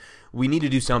just we need to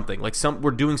do something. Like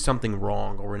we're doing something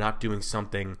wrong, or we're not doing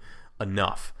something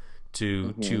enough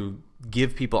to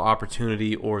give people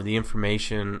opportunity or the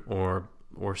information or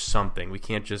something. We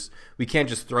can't just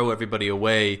throw everybody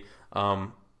away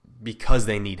because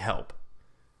they need help.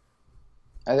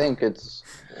 I think it's,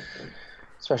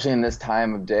 especially in this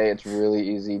time of day, it's really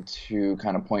easy to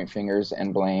kind of point fingers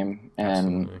and blame and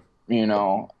Absolutely.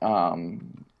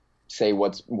 Say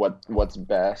what's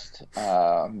best.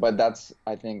 But that's,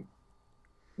 I think,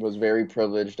 was very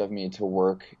privileged of me to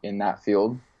work in that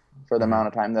field for the amount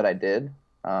of time that I did,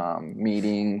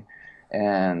 meeting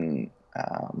and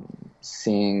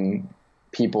seeing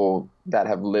people that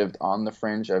have lived on the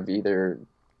fringe of either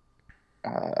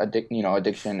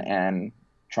addiction and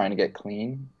trying to get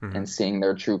clean, and seeing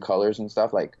their true colors and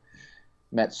stuff. Like,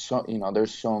 there's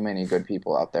so many good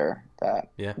people out there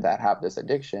that have this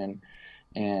addiction,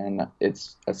 and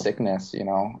it's a sickness.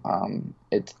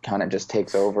 It kind of just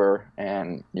takes over,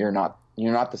 and you're not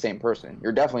the same person.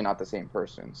 You're definitely not the same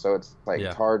person. So it's like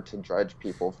it's hard to judge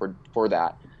people for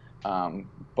that.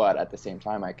 But at the same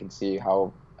time, I can see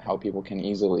how people can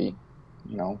easily,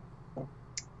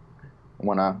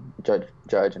 want to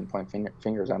judge and point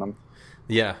fingers at them.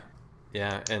 Yeah,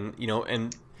 and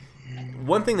and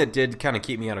one thing that did kind of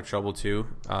keep me out of trouble too,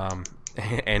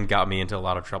 and got me into a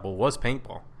lot of trouble, was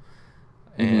paintball.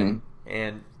 And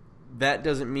that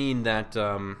doesn't mean that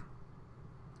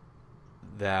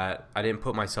that I didn't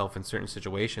put myself in certain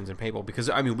situations in paintball, because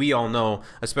I mean, we all know,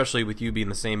 especially with you being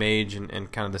the same age and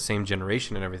kind of the same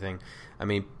generation and everything, I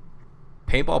mean,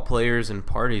 paintball players and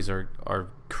parties are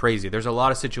crazy. There's a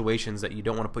lot of situations that you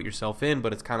don't want to put yourself in,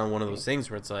 but it's kind of one of those things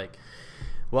where it's like,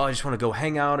 well, I just want to go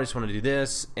hang out. I just want to do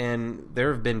this. And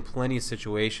there have been plenty of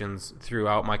situations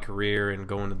throughout my career and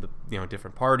going to the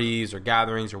different parties or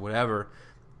gatherings or whatever,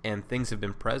 and things have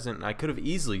been present, and I could have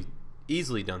easily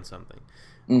done something.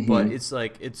 Mm-hmm. But it's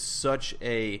like it's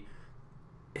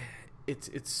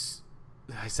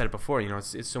I said it before,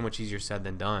 it's so much easier said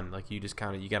than done. Like you just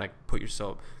you gotta put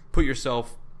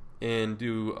yourself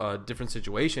into a different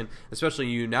situation, especially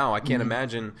you now. I can't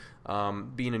imagine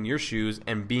being in your shoes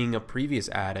and being a previous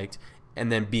addict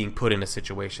and then being put in a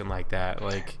situation like that.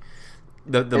 Like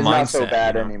the it's mindset, not so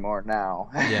bad anymore now.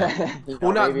 Yeah.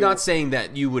 Well, not saying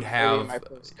that you would have my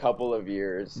first couple of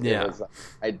years. Yeah.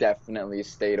 I definitely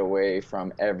stayed away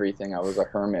from everything. I was a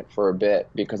hermit for a bit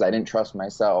because I didn't trust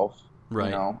myself.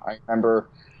 Right. I remember.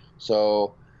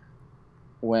 So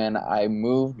when I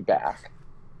moved back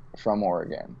from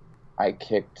Oregon, I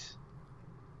kicked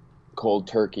cold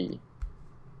turkey,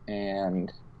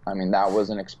 and I mean that was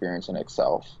an experience in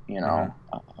itself.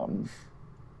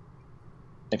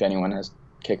 If anyone has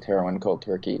kicked heroin cold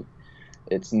turkey,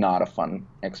 it's not a fun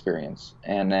experience.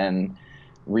 And then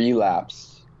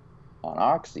relapsed on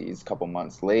oxys a couple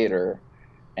months later,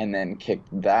 and then kicked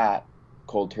that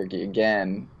cold turkey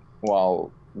again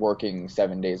while working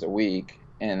 7 days a week.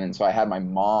 And then so I had my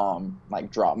mom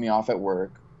drop me off at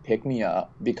work, pick me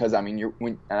up, because I mean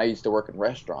and I used to work in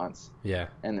restaurants. Yeah.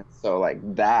 And so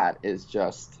that is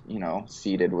just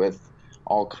seeded with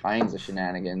all kinds of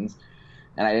shenanigans,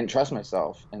 and I didn't trust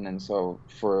myself. And then so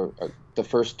for the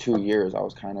first 2 years I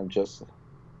was kind of just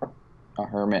a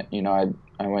hermit. I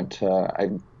went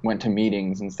to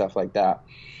meetings and stuff like that,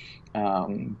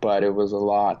 but it was a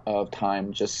lot of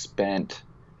time just spent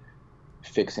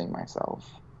fixing myself.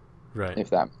 Right. If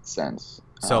that makes sense.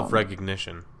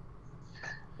 Self-recognition.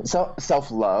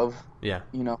 Self-love. Yeah.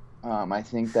 I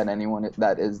think that anyone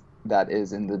that is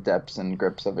in the depths and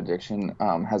grips of addiction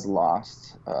has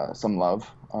lost some love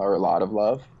or a lot of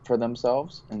love for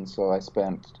themselves. And so I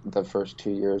spent the first 2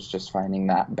 years just finding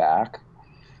that back,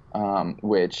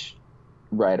 which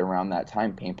right around that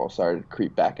time paintball started to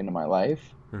creep back into my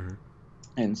life. Mm-hmm.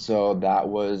 And so that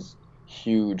was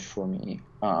huge for me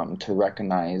to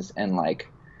recognize and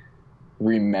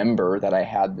remember that I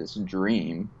had this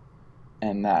dream,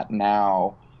 and that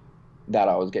now that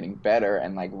I was getting better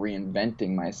and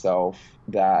reinventing myself,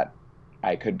 that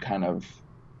I could kind of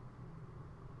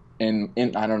in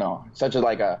I don't know, such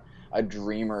a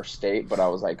dreamer state, but I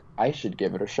was like, I should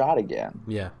give it a shot again.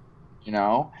 Yeah.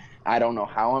 I don't know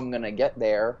how I'm going to get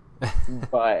there,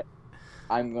 but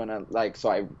I'm going to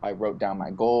so I wrote down my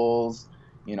goals.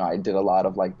 I did a lot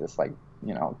of this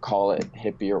call it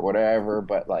hippie or whatever,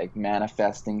 but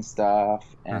manifesting stuff.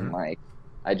 And mm-hmm.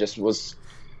 I just was,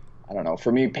 I don't know,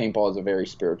 for me paintball is a very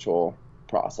spiritual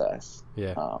process.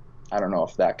 Yeah. I don't know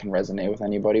if that can resonate with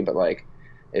anybody, but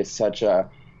it's such I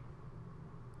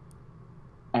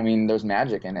mean, there's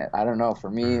magic in it. I don't know, for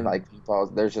me,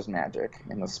 paintball, there's just magic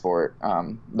in the sport.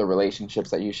 The relationships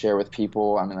that you share with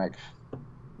people. I mean,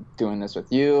 doing this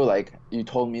with you, you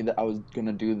told me that I was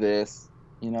gonna do this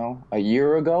a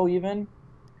year ago even,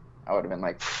 I would have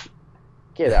been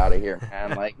get out of here,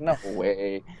 man. No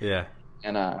way. Yeah.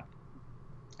 And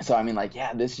so I mean,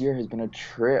 yeah, this year has been a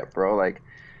trip, bro.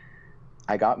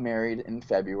 I got married in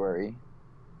February.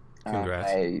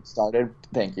 Congrats.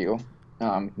 Thank you.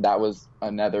 That was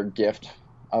another gift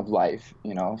of life,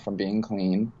 from being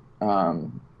clean.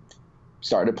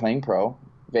 Started playing pro.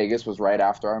 Vegas was right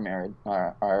after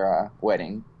our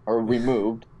wedding, or we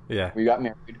moved. Yeah. We got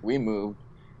married, we moved.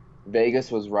 Vegas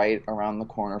was right around the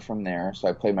corner from there, so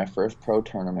I played my first pro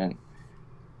tournament,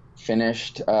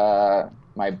 finished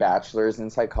my bachelor's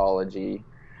in psychology,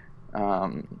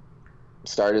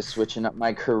 started switching up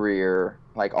my career.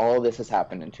 All of this has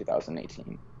happened in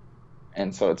 2018,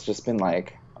 and so it's just been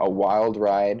a wild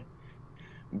ride,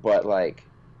 but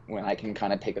when I can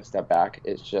kind of take a step back,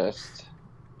 it's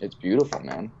beautiful,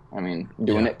 man. I mean,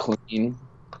 doing it clean,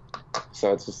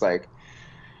 so it's just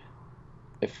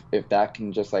if that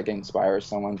can just inspire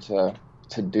someone to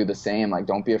do the same,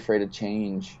 don't be afraid of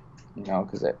change,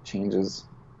 because that changes,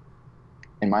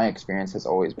 in my experience, has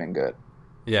always been good.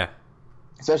 Yeah.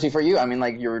 Especially for you. I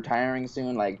mean, you're retiring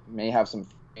soon, may have some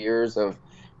fears of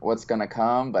what's gonna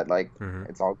come, but mm-hmm.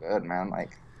 It's all good, man.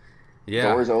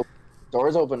 Yeah.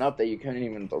 Doors open up that you couldn't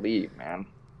even believe, man.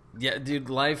 Yeah, dude,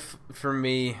 life, for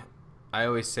me, I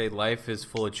always say life is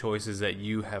full of choices that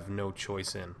you have no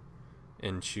choice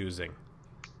in choosing.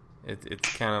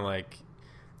 It's kind of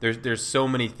there's so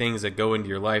many things that go into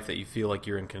your life that you feel like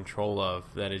you're in control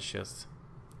of, that it's just,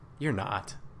 you're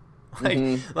not.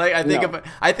 Like I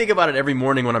think about it every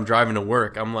morning when I'm driving to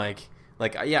work. I'm like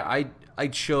yeah, I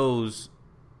chose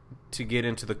to get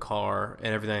into the car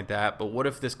and everything like that, but what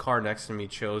if this car next to me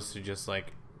chose to just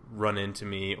like run into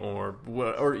me, or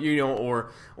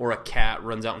a cat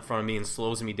runs out in front of me and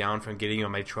slows me down from getting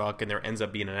on my truck, and there ends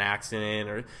up being an accident,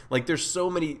 or like there's so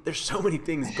many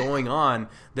things going on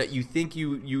that you think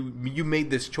you made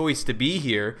this choice to be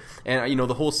here. And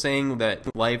the whole saying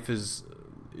that life is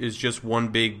just one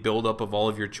big buildup of all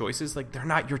of your choices. Like, they're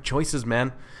not your choices,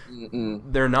 man.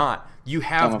 They're not. You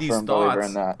have these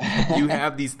thoughts. You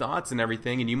have these thoughts and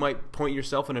everything, and you might point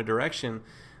yourself in a direction,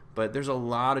 but there's a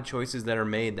lot of choices that are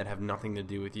made that have nothing to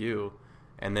do with you,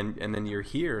 and then you're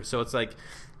here. So it's like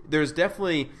there's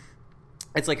definitely,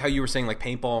 it's like how you were saying, like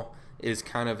paintball is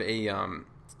kind of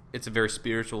it's a very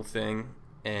spiritual thing,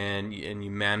 and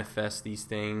you manifest these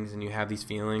things and you have these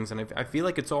feelings, and I feel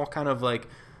like it's all kind of like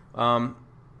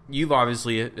you've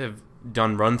obviously have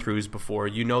done run-throughs before.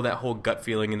 You know that whole gut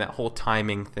feeling and that whole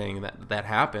timing thing that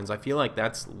happens. I feel like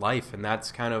that's life, and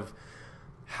that's kind of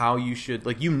how you should,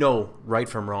 like, right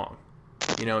from wrong.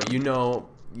 And you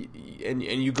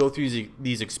go through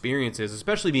these experiences,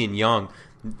 especially being young,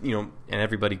 and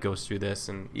everybody goes through this.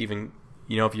 And even,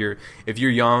 if you're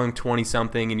young, 20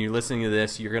 something, and you're listening to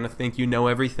this, you're going to think you know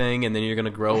everything, and then you're going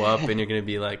to grow up and you're going to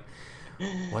be like,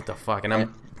 what the fuck?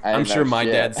 And I'm sure my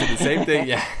dad said the same thing.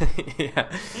 Yeah. Yeah.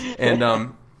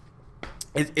 And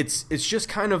it's just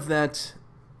kind of that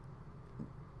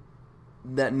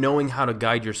knowing how to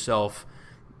guide yourself,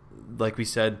 like we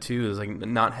said too, is like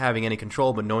not having any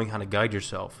control, but knowing how to guide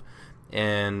yourself.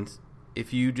 And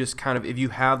if you just if you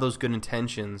have those good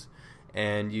intentions,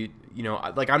 and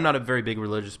like, I'm not a very big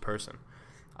religious person.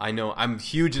 I know I'm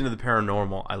huge into the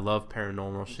paranormal. I love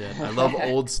paranormal shit. I love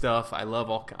old stuff.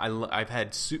 I've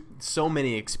had so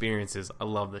many experiences. I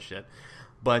love the shit.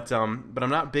 But I'm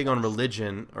not big on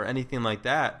religion or anything like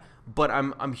that. But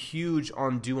I'm huge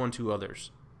on do unto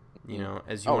others.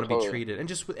 As you want to be treated,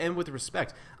 and with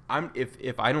respect.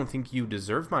 If I don't think you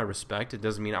deserve my respect, it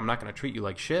doesn't mean I'm not going to treat you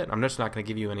like shit. I'm just not going to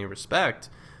give you any respect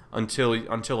until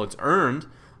it's earned.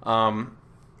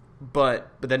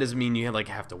 But that doesn't mean you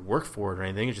have to work for it or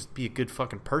anything. It's just be a good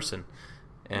fucking person.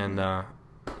 And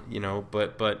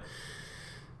but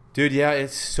dude, yeah,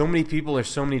 it's so many people. There's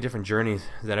so many different journeys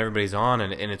that everybody's on,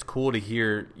 and it's cool to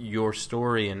hear your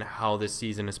story and how this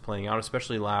season is playing out,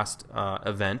 especially last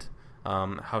event.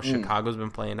 How Chicago's been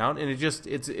playing out, and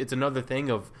it's another thing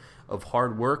of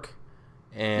hard work,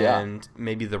 and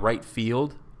maybe the right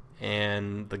field,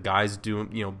 and the guys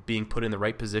being put in the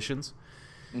right positions.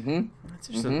 It's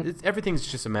just everything's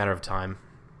just a matter of time.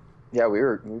 Yeah,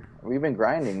 we've been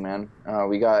grinding, man.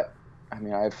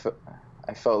 I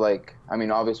felt like,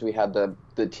 obviously we had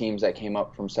the teams that came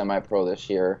up from semi-pro this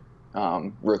year,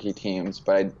 rookie teams,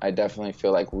 but I definitely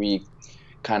feel like we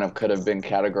kind of could have been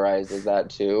categorized as that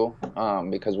too,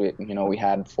 because we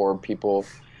had 4 people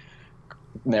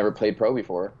never played pro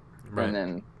before, right. And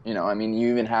then you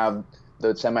even have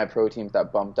the semi-pro teams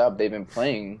that bumped up. They've been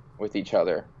playing with each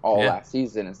other all last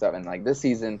season and stuff, and like this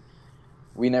season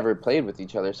we never played with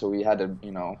each other, so we had to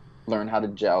learn how to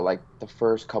gel. Like the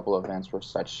first couple of events were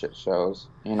such shit shows.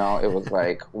 It was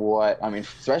like, what?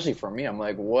 Especially for me, I'm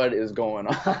like, what is going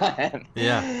on?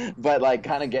 Yeah. But like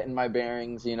kind of getting my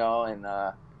bearings, and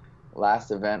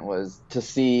last event was to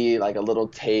see like a little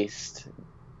taste.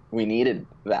 We needed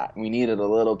that. We needed a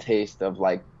little taste of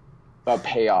like a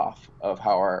payoff of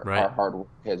how our hard work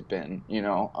has been,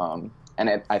 and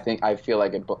I feel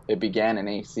like it began in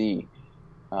AC.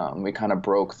 We kind of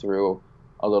broke through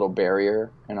a little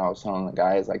barrier, and I was telling the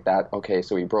guys like that, okay,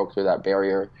 so we broke through that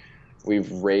barrier,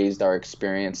 we've raised our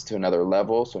experience to another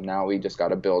level, so now we just got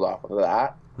to build off of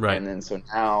that, right? And then so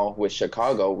now with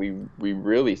Chicago, we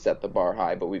really set the bar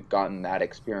high, but we've gotten that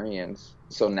experience,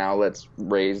 so now let's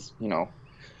raise,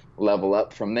 level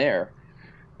up from there.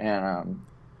 And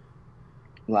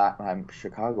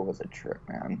Chicago was a trip,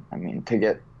 man. To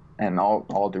get, and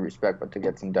all due respect, but to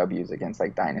get some W's against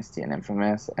like Dynasty and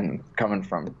Infamous, and coming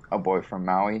from a boy from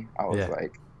Maui, I was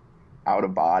like out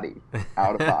of body.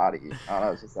 I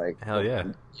was just like, hell yeah.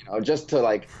 Just to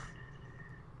like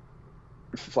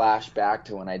flash back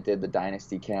to when I did the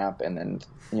Dynasty camp, and then,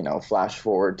 flash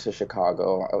forward to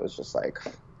Chicago, I was just like,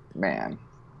 man,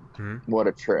 what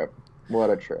a trip. What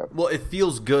a trip. Well, it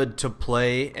feels good to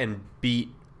play and beat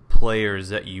players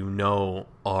that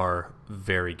are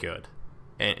very good.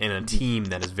 And a team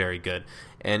that is very good.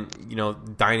 And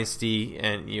Dynasty,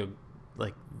 and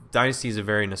Dynasty is a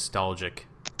very nostalgic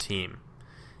team.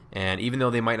 And even though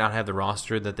they might not have the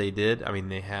roster that they did,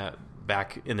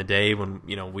 back in the day when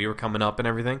we were coming up and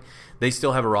everything. They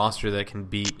still have a roster that can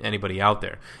beat anybody out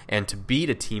there, and to beat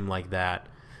a team like that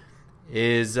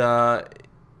is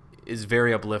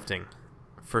very uplifting,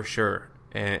 for sure.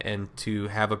 And to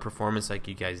have a performance like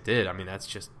you guys did, I mean,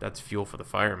 that's fuel for the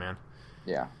fire, man.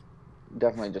 Yeah,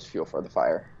 definitely just fuel for the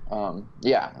fire.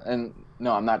 Yeah, and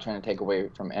no, I'm not trying to take away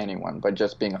from anyone, but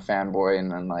just being a fanboy,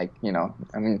 and then I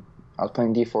mean, I was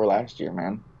playing D4 last year,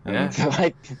 man. Yeah.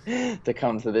 To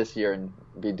come to this year and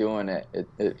be doing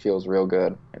it feels real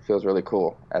good. It feels really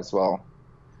cool as well.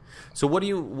 So what do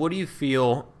you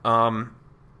feel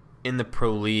in the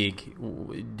pro league?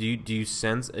 Do you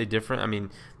sense a difference? I mean,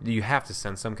 do you have to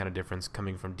sense some kind of difference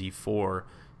coming from D4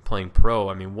 playing pro?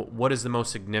 I mean, what is the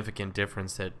most significant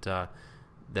difference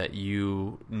that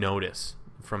you notice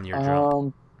from your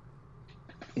jump?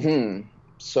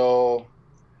 So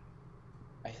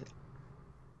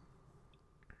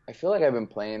I feel like I've been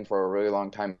playing for a really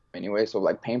long time anyway. So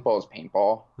like paintball is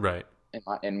paintball, right?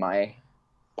 In my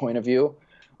point of view.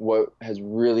 What has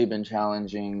really been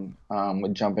challenging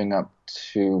with jumping up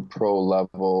to pro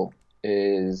level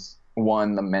is,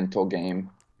 one, the mental game,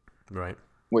 right?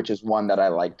 Which is one that I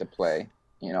like to play.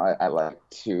 I like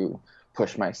to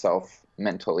push myself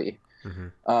mentally.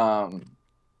 Mm-hmm.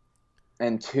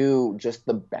 And two, just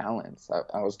the balance.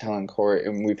 I was telling Corey,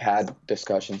 and we've had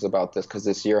discussions about this because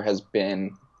this year has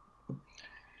been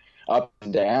up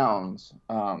and downs.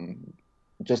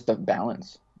 Just the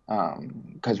balance,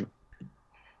 because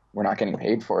we're not getting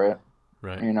paid for it,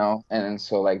 right? And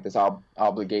so like this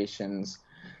obligations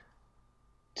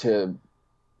to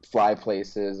fly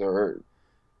places or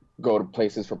go to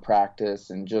places for practice,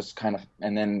 and just kind of,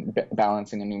 and then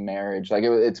balancing a new marriage. Like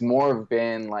it's more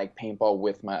been like paintball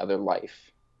with my other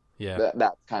life. Yeah,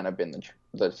 that's kind of been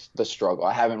the struggle.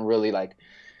 I haven't really, like,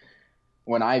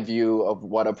 when I view of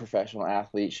what a professional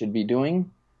athlete should be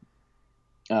doing,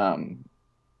 and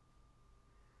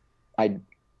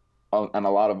a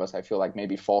lot of us, I feel like,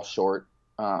 maybe fall short.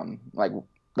 Like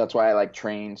that's why I like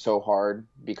train so hard,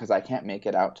 because I can't make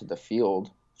it out to the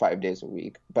field 5 days a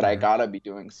week, but I gotta be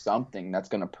doing something that's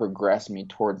gonna progress me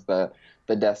towards the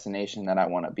destination that I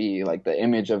want to be, like the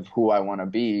image of who I want to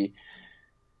be.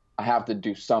 I have to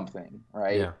do something,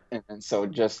 right? Yeah. And so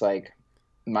just like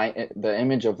the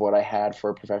image of what I had for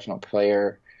a professional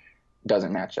player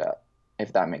doesn't match up,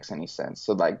 if that makes any sense.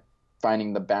 So like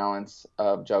finding the balance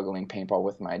of juggling paintball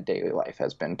with my daily life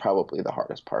has been probably the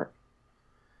hardest part.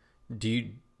 Do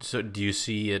you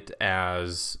see it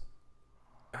as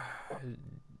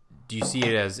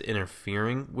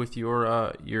interfering with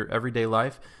your everyday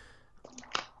life?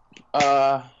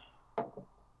 No,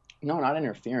 not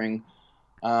interfering.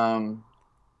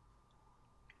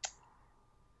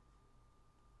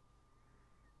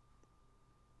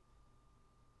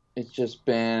 It's just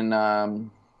been I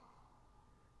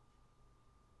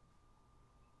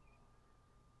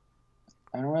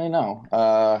don't really know.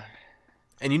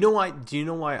 And you know why? Do you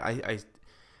know why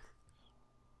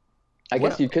I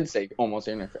guess you could say almost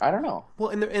interfere. I don't know. Well,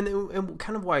 and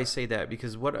kind of why I say that,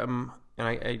 because and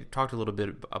I talked a little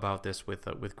bit about this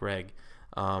with Greg,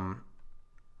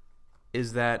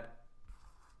 is that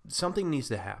something needs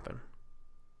to happen,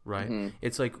 right? Mm-hmm.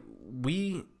 It's like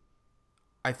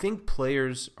I think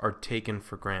players are taken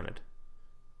for granted.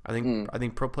 I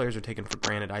think pro players are taken for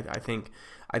granted. I think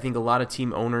a lot of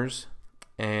team owners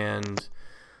and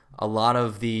a lot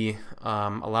of the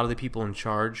people in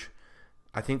charge,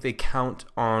 I think they count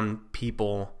on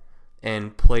people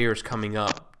and players coming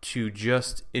up to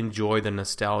just enjoy the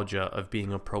nostalgia of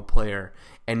being a pro player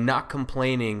and not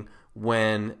complaining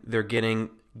when they're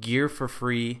getting gear for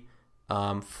free,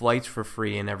 flights for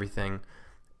free, and everything.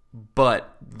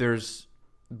 But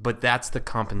that's the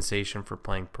compensation for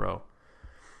playing pro.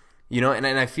 And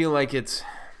I feel like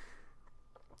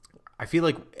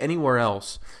anywhere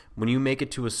else, when you make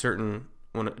it to a certain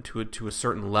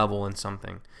level in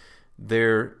something,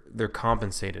 they're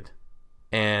compensated,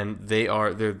 and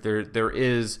there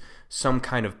is some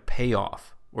kind of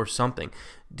payoff or something.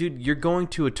 Dude, you're going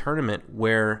to a tournament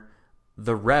where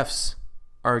the refs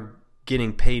are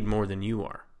getting paid more than you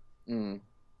are.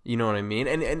 You know what I mean?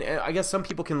 And I guess some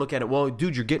people can look at it, well,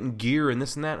 dude, you're getting gear and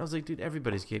this and that. I was like, dude,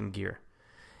 everybody's getting gear.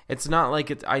 It's not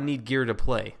like I need gear to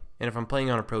play. And if I'm playing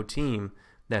on a pro team,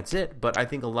 that's it. But I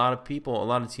think a lot of people, a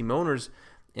lot of team owners,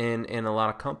 and a lot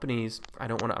of companies,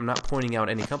 I'm not pointing out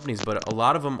any companies, but a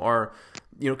lot of them are,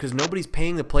 because nobody's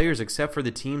paying the players except for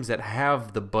the teams that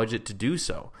have the budget to do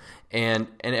so. And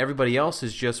everybody else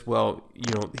is just, well,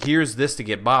 here's this to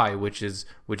get by, which is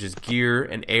gear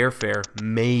and airfare,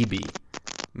 maybe.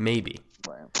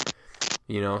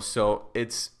 Right. So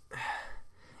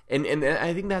And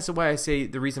I think that's why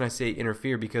the reason I say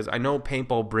interfere, because I know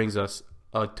paintball brings us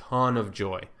a ton of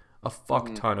joy, a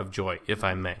fuck ton of joy, if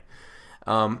I may.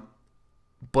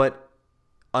 But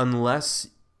unless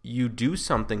you do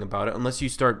something about it, unless you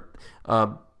start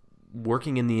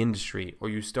working in the industry, or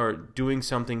you start doing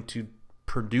something to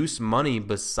produce money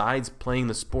besides playing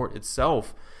the sport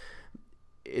itself,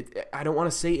 I don't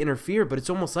want to say interfere, but it's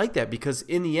almost like that, because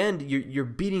in the end, you're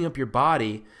beating up your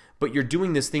body, but you're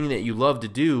doing this thing that you love to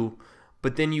do,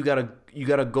 but then you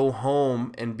gotta go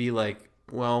home and be like,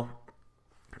 well,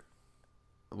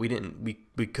 we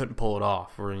couldn't pull it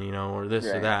off, or or this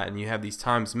or that, and you have these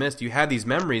times missed. You have these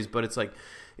memories, but it's like,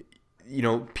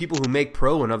 people who make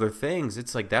pro and other things,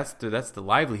 it's like that's the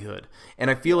livelihood. And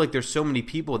I feel like there's so many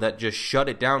people that just shut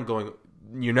it down, going,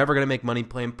 you're never going to make money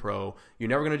playing pro. You're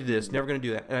never going to do this, never going to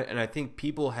do that. And I think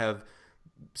people have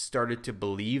started to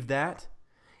believe that,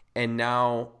 and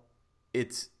now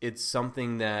it's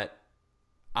something that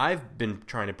I've been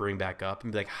trying to bring back up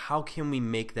and be like, how can we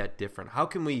make that different? How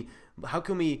can we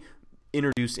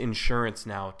introduce insurance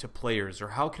now to players, or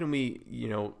how can we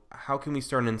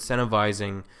start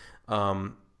incentivizing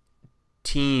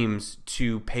teams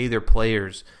to pay their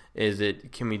players? I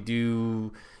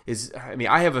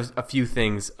have a few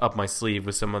things up my sleeve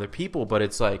with some other people, but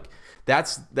it's like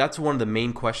that's one of the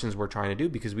main questions we're trying to do,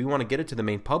 because we want to get it to the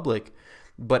main public,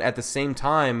 but at the same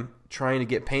time trying to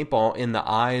get paintball in the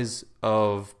eyes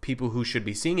of people who should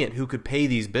be seeing it, who could pay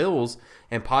these bills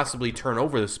and possibly turn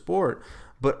over the sport,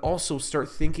 but also start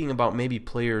thinking about maybe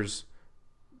players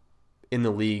in the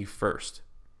league first.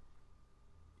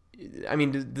 I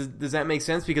mean, does that make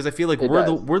sense? Because I feel like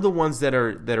we're the ones that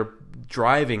are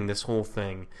driving this whole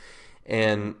thing,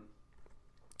 and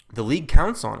the league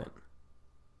counts on it.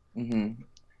 Mm-hmm.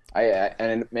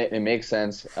 And it makes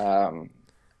sense.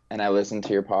 And I listen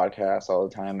to your podcast all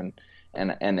the time,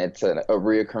 and it's a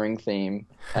reoccurring theme.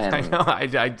 And I know.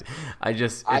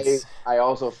 I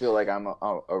also feel like I'm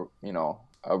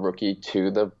a rookie to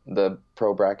the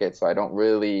pro bracket, so I don't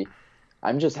really.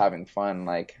 I'm just having fun.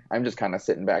 Like, I'm just kind of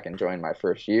sitting back enjoying my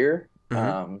first year.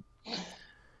 Mm-hmm.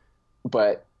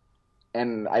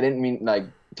 And I didn't mean like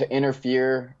to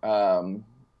interfere. I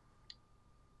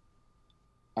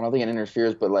don't think it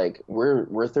interferes, but like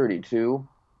we're 32.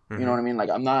 Mm-hmm. You know what I mean? Like,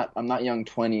 I'm not young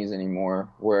 20s anymore,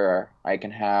 where I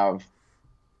can have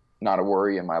not a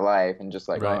worry in my life and just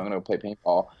like, right. I'm going to play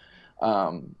paintball.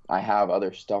 I have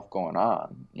other stuff going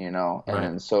on, and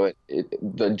right. So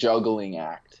the juggling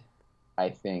act, I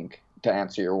think, to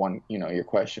answer your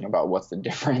question about what's the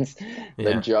difference,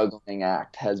 the juggling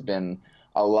act has been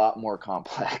a lot more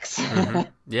complex. Mm-hmm.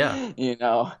 Yeah.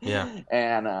 Yeah.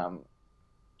 And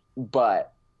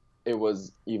but it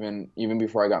was even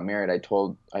before I got married, I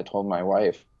told my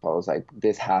wife, I was like,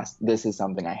 this is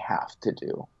something I have to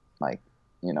do. Like,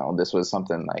 this was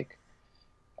something like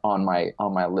on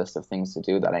my list of things to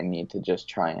do that I need to just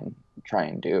try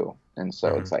and do. And so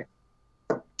mm-hmm. It's like,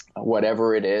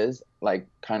 whatever it is, like,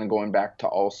 kind of going back to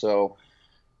also,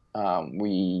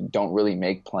 we don't really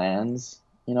make plans.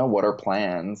 What are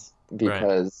plans?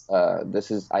 Because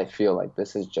right. I feel like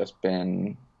this has just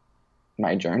been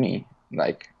my journey.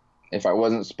 Like, if I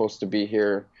wasn't supposed to be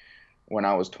here when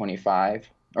I was 25,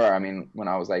 when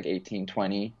I was like 18,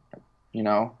 20,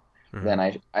 mm-hmm.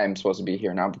 then I'm supposed to be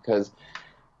here now, because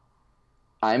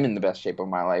I'm in the best shape of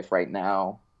my life right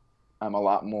now. I'm a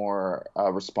lot more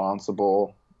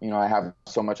responsible. I have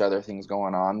so much other things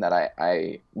going on that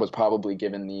I was probably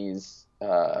given these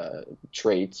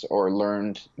traits or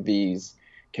learned these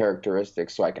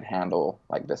characteristics so I can handle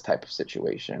like this type of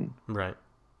situation. Right.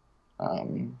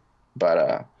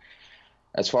 But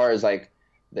as far as like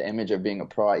the image of being a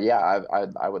pro,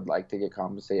 I would like to get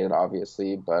compensated,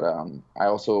 obviously, but I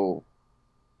also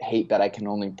hate that I can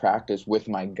only practice with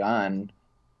my gun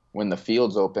when the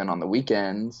field's open on the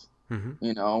weekends.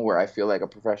 Mm-hmm. Where I feel like a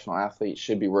professional athlete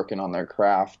should be working on their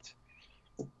craft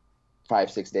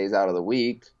 5-6 days out of the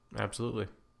week. Absolutely.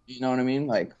 You know what I mean?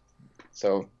 Like,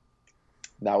 so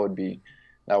that would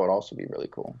also be really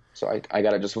cool. So I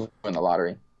gotta just win the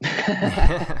lottery.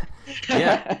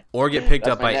 Yeah, or get picked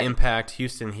up by Impact,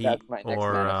 Houston Heat,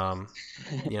 or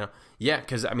yeah,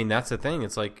 because that's the thing.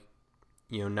 It's like,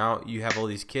 now you have all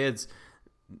these kids.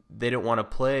 They don't want to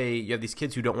play. You have these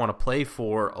kids who don't want to play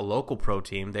for a local pro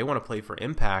team. They want to play for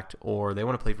Impact, or they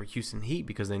want to play for Houston Heat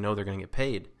because they know they're going to get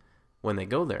paid when they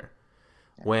go there.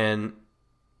 When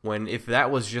if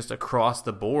that was just across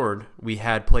the board, we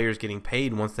had players getting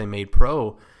paid once they made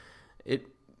pro,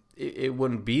 it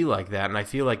wouldn't be like that. And I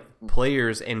feel like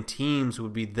players and teams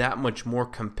would be that much more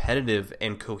competitive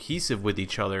and cohesive with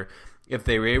each other if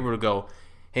they were able to go,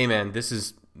 hey man, this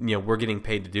is we're getting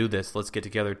paid to do this. Let's get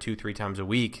together 2-3 times a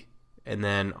week, and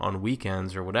then on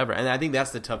weekends or whatever. And I think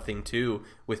that's the tough thing too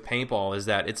with paintball, is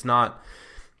that it's not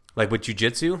like with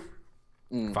jiu-jitsu.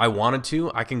 If I wanted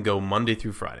to, I can go Monday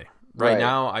through Friday. Right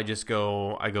now, I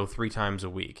go 3 times a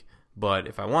week. But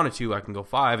if I wanted to, I can go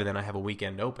 5, and then I have a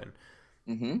weekend open.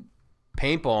 Mm-hmm.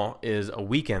 Paintball is a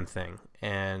weekend thing,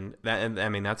 and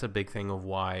that's a big thing of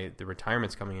why the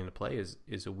retirement's coming into play.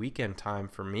 Is a weekend time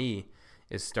for me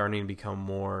is starting to become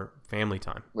more family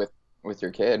time with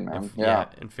your kid, man.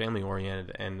 And family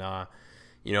oriented, and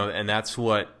and that's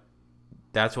what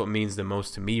means the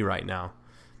most to me right now.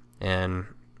 And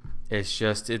it's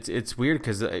just it's weird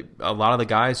because a lot of the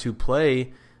guys who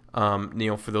play,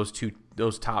 for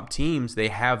those top teams, they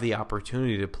have the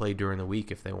opportunity to play during the week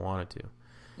if they wanted to.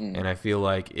 And I feel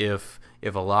like if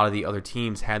a lot of the other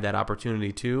teams had that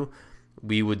opportunity too,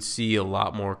 we would see a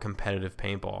lot more competitive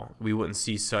paintball. We wouldn't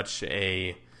see such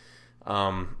a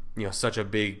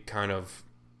big kind of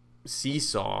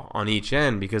seesaw on each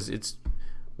end, because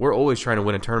we're always trying to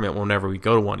win a tournament whenever we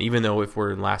go to one. Even though if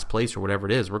we're in last place or whatever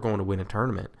it is, we're going to win a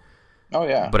tournament. Oh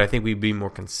yeah. But I think we'd be more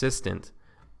consistent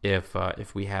if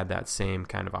we had that same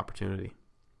kind of opportunity.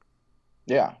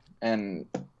 Yeah, and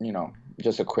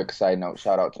just a quick side note,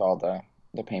 shout out to all the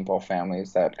paintball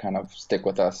families that kind of stick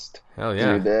with us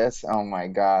through this. Oh my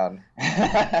God.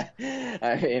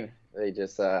 I mean, they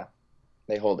just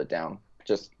they hold it down.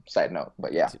 Just side note,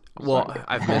 but yeah. Well,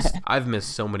 I've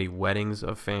missed so many weddings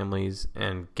of families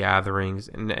and gatherings,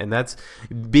 and that's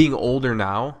being older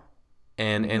now,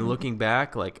 and looking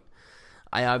back, like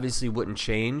I obviously wouldn't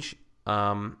change.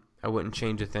 I wouldn't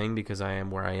change a thing because I am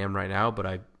where I am right now, but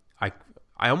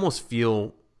I almost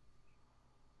feel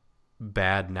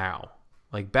bad now.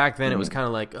 Like back then, it was kind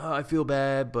of like, oh, I feel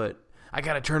bad, but I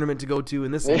got a tournament to go to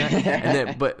and this and that. And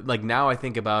then, but like now I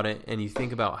think about it, and you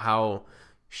think about how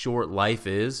short life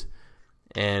is,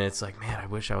 and it's like, man, I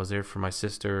wish I was there for my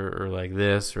sister, or like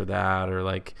this or that, or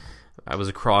like I was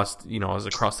across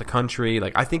the country.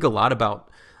 Like I think a lot about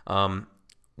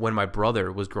when my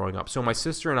brother was growing up. So my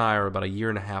sister and I are about 1.5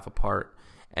 years apart,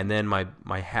 and then my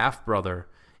half brother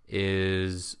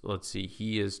is, let's see,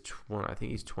 he is I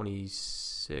think he's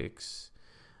 26.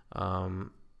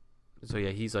 So yeah,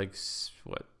 he's like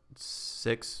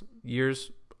 6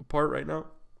 years apart right now,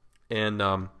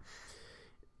 and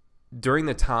during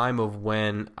the time of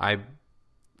when I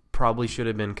probably should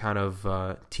have been kind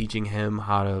of teaching him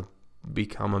how to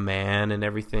become a man and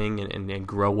everything, and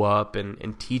grow up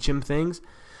and teach him things,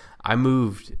 I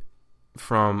moved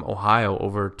from Ohio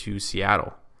over to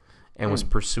Seattle and was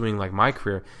pursuing like my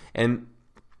career. And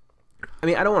I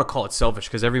mean, I don't want to call it selfish,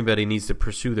 because everybody needs to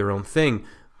pursue their own thing.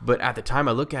 But at the time,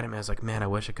 I look at him and I was like, man, I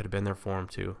wish I could have been there for him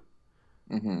too.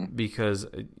 Because,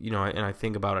 and I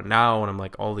think about it now, and I'm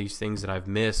like, all these things that I've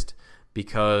missed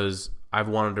because I've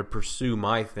wanted to pursue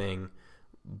my thing.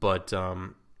 But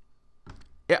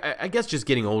I guess just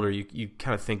getting older, you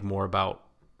kind of think more about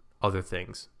other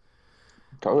things.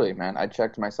 Totally, man. I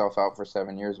checked myself out for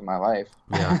 7 years of my life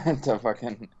to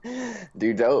fucking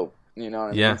do dope. You know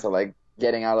what I mean? So like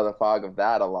getting out of the fog of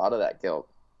that, a lot of that guilt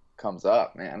comes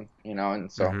up, man.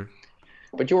 And so,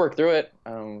 but you work through it. I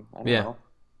don't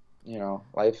know.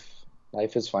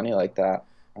 Life is funny like that.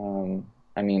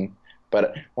 I mean,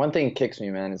 but one thing kicks me,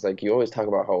 man, is like you always talk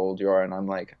about how old you are, and I'm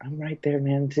like, I'm right there,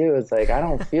 man, too. It's like I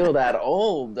don't feel that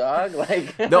old, dog.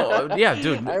 Like no, yeah,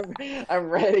 dude. I'm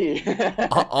ready.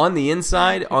 on the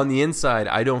inside,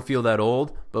 I don't feel that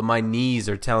old, but my knees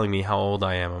are telling me how old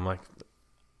I am. I'm like,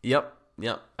 yep,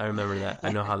 I remember that.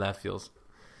 I know how that feels.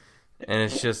 And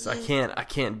it's just I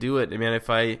can't do it. I mean,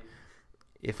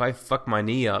 if I fuck my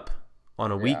knee up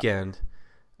on a weekend,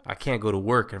 I can't go to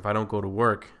work, and if I don't go to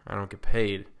work, I don't get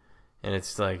paid. And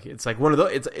it's like one of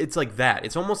those. It's like that.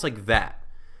 It's almost like that.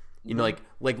 Like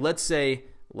let's say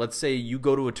you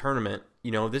go to a tournament.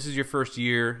 This is your first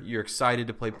year. You're excited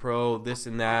to play pro, this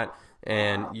and that,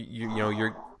 and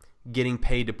you're getting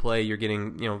paid to play. You're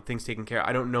getting things taken care of.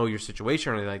 I don't know your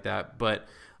situation or anything like that, but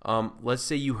let's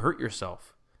say you hurt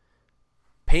yourself.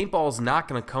 Paintball's not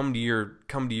going to come to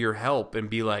your help and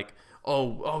be like,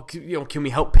 can we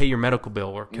help pay your medical bill,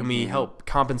 or can we help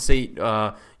compensate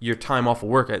your time off of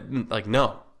work? Like,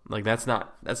 no, like that's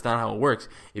not how it works.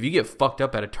 If you get fucked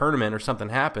up at a tournament or something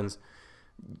happens,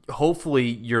 hopefully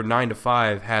your 9 to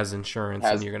 5 has insurance,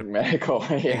 and you're gonna medical,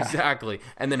 exactly,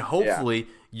 and then hopefully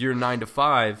your 9 to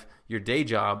 5, your day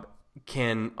job,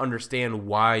 can understand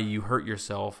why you hurt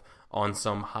yourself on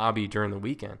some hobby during the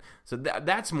weekend. So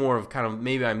that's more of kind of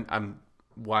maybe I'm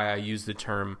why I use the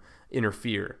term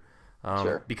interfere.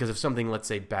 Sure. Because if something, let's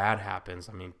say, bad happens,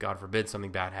 I mean, God forbid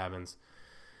something bad happens,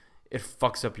 it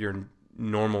fucks up your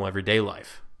normal everyday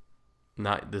life.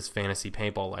 not this fantasy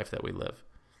paintball life that we live.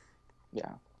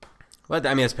 Yeah. But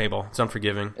I mean, it's paintball. It's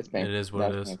unforgiving. It's It is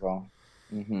what it is. Paintball.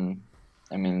 Mm-hmm.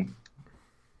 I mean,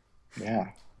 yeah.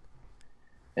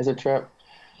 It's a trip.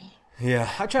 Yeah,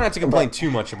 I try not to complain too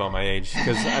much about my age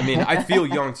because I mean I feel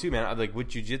young too, man. Like with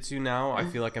jiu-jitsu now, I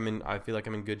feel like I'm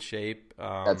in good shape.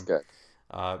 That's good.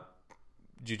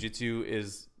 Jiu-jitsu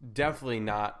is definitely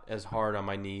not as hard on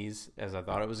my knees as I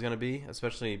thought it was going to be,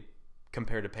 especially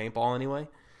compared to paintball anyway.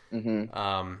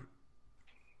 Mm-hmm.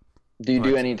 Do you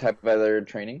do any type of other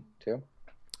training too?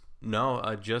 No,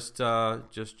 just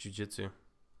jiu-jitsu.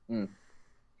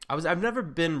 I've never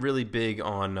been really big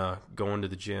on going to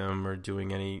the gym or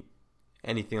doing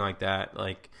anything like that.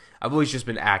 Like I've always just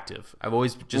been active. I've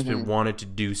always just been wanted to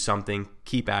do something,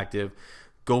 keep active,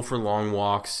 go for long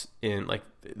walks in like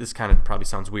this kind of probably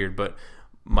sounds weird, but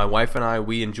my wife and I,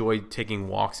 we enjoy taking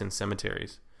walks in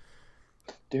cemeteries.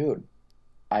 Dude,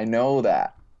 I know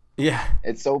that. Yeah.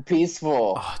 It's so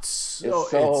peaceful. Oh, it's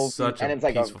such and it's a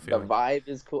like peaceful feeling. The vibe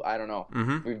is cool. I don't know.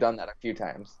 We've done that a few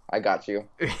times. I got you.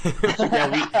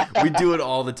 Yeah, we do it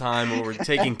all the time where we're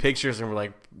taking pictures and we're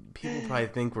like, people probably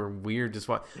think we're weird just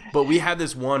what. But we had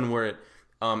this one where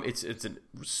it's a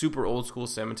super old school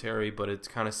cemetery, but it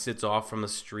kind of sits off from the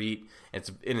street. It's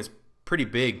pretty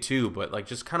big too, but like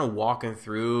just kind of walking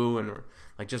through and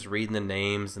like just reading the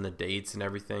names and the dates and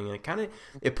everything, and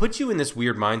it puts you in this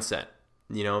weird mindset,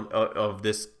 you know, of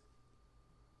this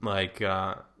like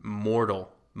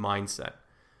mortal mindset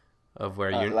of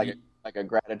where you're like a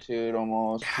gratitude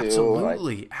almost.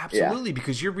 Absolutely, absolutely,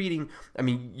 because you're reading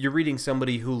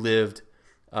somebody who lived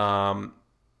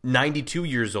 92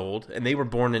 years old, and they were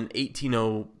born in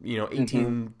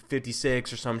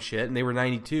 1856 or some shit, and they were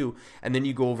 92, and then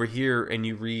you go over here and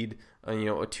you read a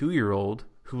 2-year-old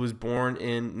who was born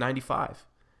in 95,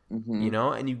 you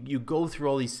know, and you go through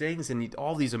all these things, and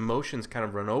all these emotions kind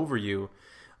of run over you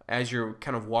as you're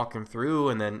kind of walking through.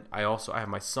 And then I have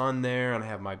my son there, and I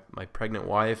have my pregnant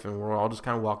wife, and we're all just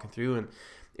kind of walking through, and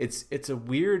it's a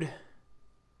weird.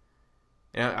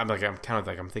 And I'm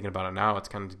thinking about it now. It's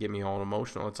kind of to get me all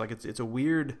emotional. It's like it's a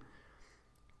weird,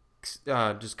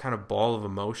 just kind of ball of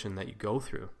emotion that you go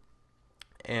through,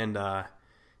 and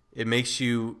it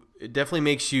definitely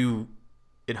makes you.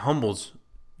 It humbles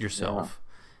yourself,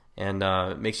 and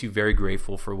it makes you very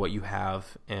grateful for what you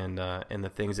have, and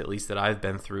the things at least that I've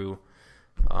been through.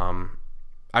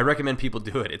 I recommend people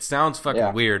do it. It sounds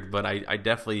fucking weird, but I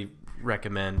definitely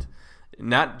recommend.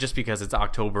 Not just because it's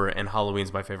October and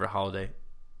Halloween's my favorite holiday.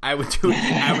 I would do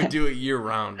it year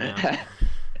round, man.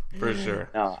 For sure.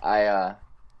 No, I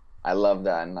love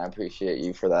that, and I appreciate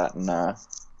you for that. And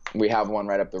we have one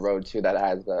right up the road too that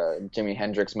has the Jimi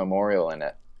Hendrix memorial in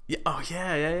it. Yeah. Oh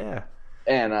yeah.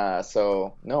 And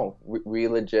so no, we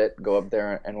legit go up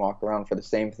there and walk around for the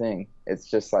same thing. It's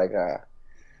just like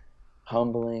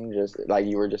humbling, just like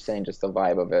you were just saying, just the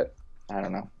vibe of it. I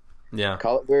don't know. Yeah.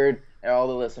 Call it weird. All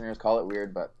the listeners call it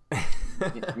weird, but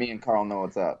me and Carl know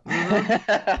what's up.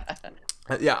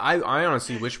 Yeah, I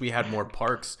honestly wish we had more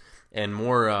parks and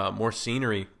more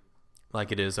scenery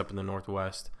like it is up in the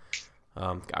Northwest.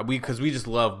 Because we just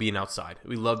love being outside.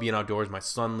 We love being outdoors. My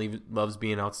son loves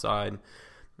being outside.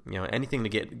 You know, anything to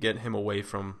get him away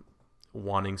from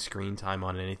wanting screen time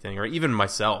on anything, or even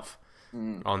myself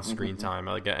on screen time.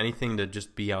 Like anything to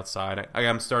just be outside.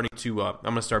 I'm starting to. I'm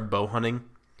gonna start bow hunting.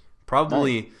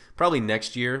 Probably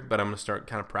next year, but I'm going to start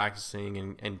kind of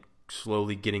practicing and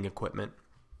slowly getting equipment.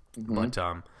 But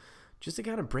just to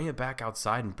kind of bring it back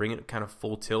outside and bring it kind of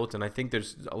full tilt. And I think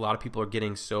there's a lot of people are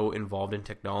getting so involved in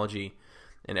technology,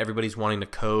 and everybody's wanting to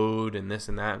code and this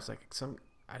and that. It's like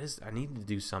I need to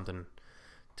do something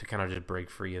to kind of just break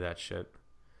free of that shit.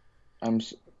 Dude,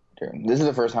 this is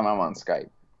the first time I'm on Skype.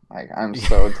 Like I'm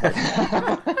so tired.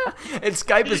 And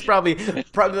Skype is probably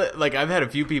like I've had a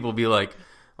few people be like,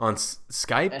 on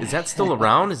Skype, is that still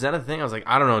around? Is that a thing? I was like,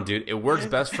 I don't know, dude. It works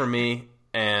best for me,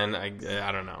 and I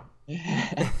don't know.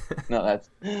 No,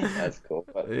 that's cool.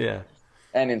 But, yeah.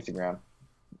 And Instagram.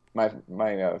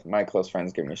 My close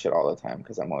friends give me shit all the time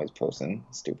because I'm always posting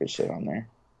stupid shit on there.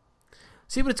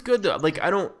 See, but it's good though. Like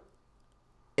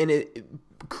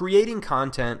creating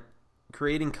content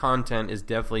is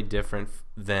definitely different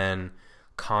than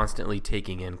constantly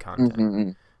taking in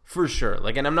content. For sure.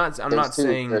 Like, and I'm not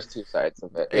saying there's two sides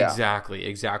of it. Exactly.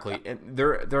 And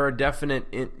there are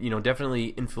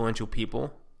definitely influential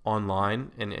people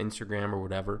online and Instagram or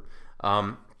whatever.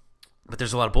 But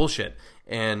there's a lot of bullshit.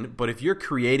 But if you're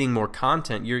creating more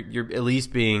content, you're at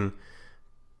least being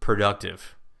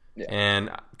productive. Yeah. And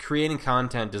creating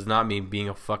content does not mean being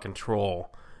a fucking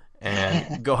troll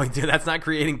and going to. That's not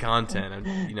creating content.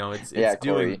 And it's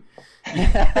doing.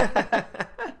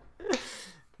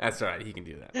 That's all right. He can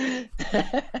do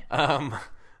that. Um,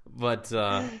 but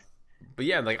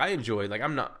yeah, like I enjoy. Like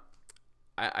I'm not.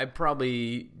 I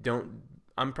probably don't.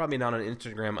 I'm probably not on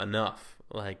Instagram enough.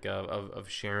 Like of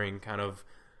sharing kind of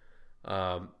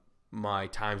my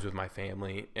times with my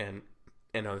family and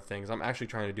other things. I'm actually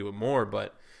trying to do it more,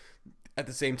 but at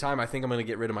the same time, I think I'm going to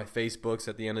get rid of my Facebooks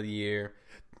at the end of the year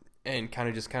and kind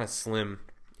of slim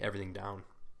everything down.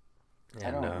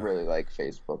 And, I don't really like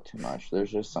Facebook too much.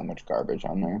 There's just so much garbage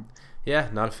on there. Yeah,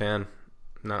 not a fan.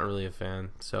 Not really a fan.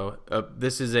 So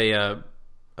this is a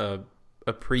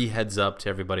pre heads up to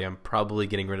everybody. I'm probably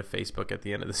getting rid of Facebook at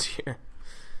the end of this year.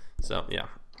 So yeah.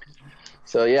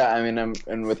 So yeah, I mean,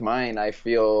 and with mine, I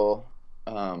feel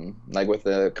like with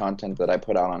the content that I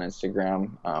put out on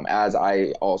Instagram, as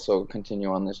I also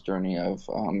continue on this journey of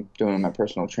doing my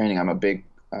personal training,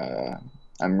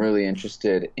 I'm really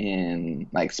interested in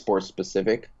like sports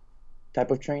specific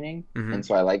type of training. Mm-hmm. And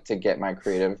so I like to get my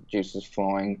creative juices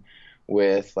flowing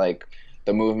with like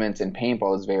the movements in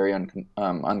paintball is very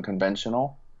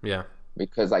unconventional. Yeah.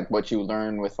 Because like what you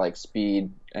learn with like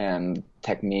speed and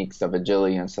techniques of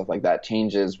agility and stuff like that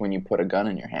changes when you put a gun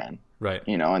in your hand. Right.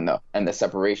 You know, and the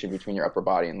separation between your upper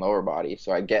body and lower body.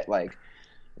 So I get like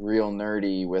real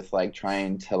nerdy with like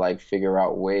trying to like figure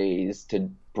out ways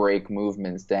to break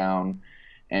movements down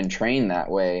and train that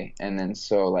way. And then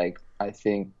so like I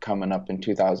think coming up in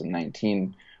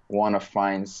 2019, want to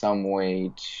find some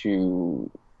way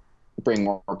to bring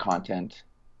more content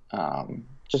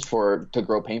just to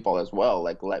grow paintball as well,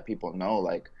 like let people know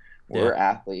like we're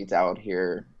athletes out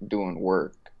here doing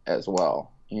work as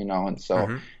well, you know. And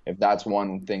so if that's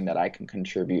one thing that I can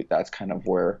contribute, that's kind of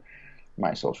where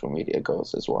my social media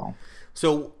goes as well.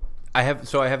 So I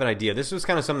have an idea. This was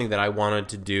kind of something that I wanted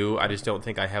to do. I just don't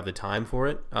think I have the time for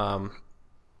it. And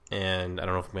I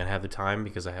don't know if I'm going to have the time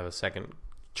because I have a second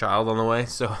child on the way.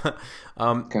 So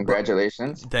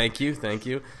congratulations. Thank you.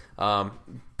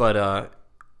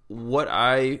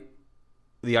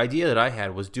 The idea that I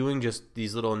had was doing just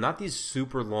these little, not these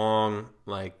super long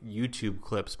like YouTube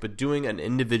clips, but doing an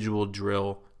individual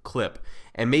drill clip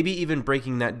and maybe even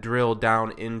breaking that drill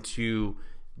down into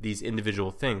these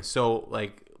individual things. So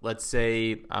like, let's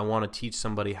say I want to teach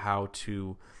somebody how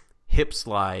to hip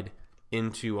slide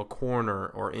into a corner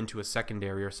or into a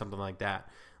secondary or something like that.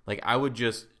 Like I would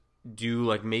just do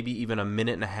like maybe even a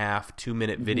 1.5,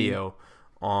 2-minute video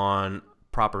on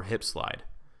proper hip slide.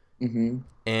 Mm-hmm.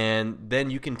 And then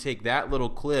you can take that little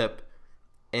clip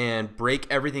and break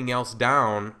everything else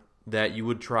down that you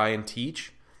would try and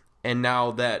teach. And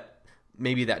now that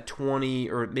maybe that 20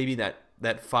 or maybe that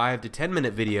 5 to 10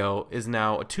 minute video is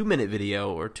now a 2-minute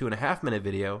video or 2.5-minute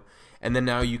video. And then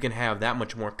now you can have that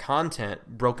much more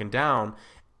content broken down,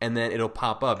 and then it'll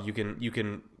pop up. You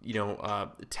can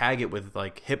tag it with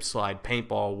like hip slide,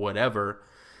 paintball, whatever.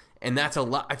 And that's a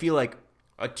lot. I feel like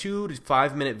a 2 to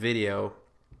 5 minute video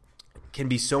can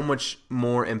be so much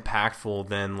more impactful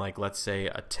than like, let's say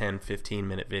a 10-15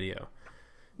 minute video.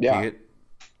 Yeah.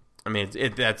 I mean,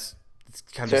 that's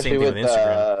kind of especially the same thing with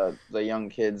Instagram. The young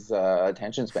kids'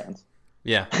 attention spans.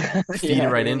 Yeah, feed it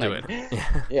right into it.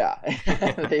 Yeah.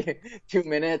 2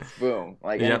 minutes, boom.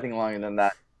 Like anything longer than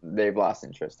that, they've lost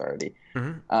interest already.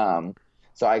 Mm-hmm.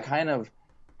 So I kind of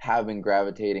have been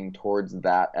gravitating towards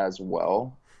that as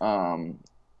well, kind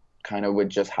of with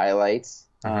just highlights.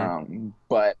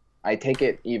 But I take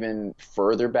it even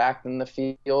further back than the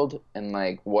field and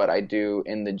like what I do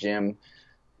in the gym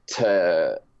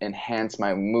to enhance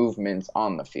my movements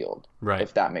on the field, right?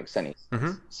 If that makes any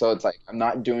sense. So it's like I'm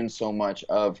not doing so much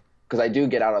of, because I do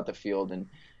get out at the field and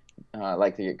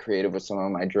like to get creative with some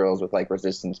of my drills with like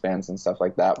resistance bands and stuff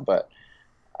like that, but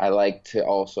I like to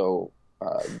also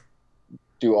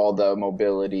do all the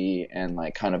mobility and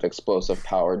like kind of explosive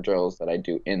power drills that I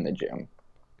do in the gym.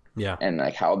 Yeah. And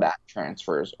like how that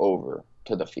transfers over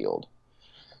to the field.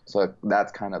 So that's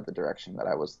kind of the direction that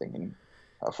I was thinking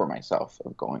for myself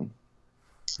of going.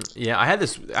 Yeah, I had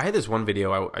this one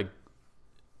video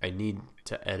I need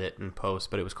to edit and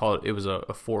post, but it was a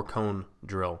 4-cone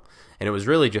drill, and it was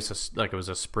really just it was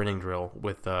a sprinting drill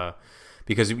with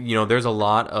because there's a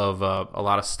lot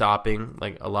of stopping,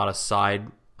 like a lot of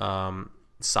side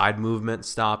movement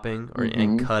stopping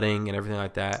and cutting and everything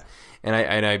like that, and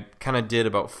I kind of did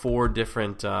about 4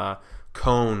 different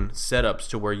cone setups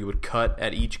to where you would cut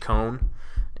at each cone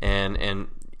and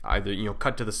either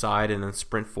cut to the side and then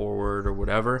sprint forward or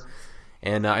whatever.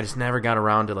 And I just never got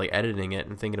around to like editing it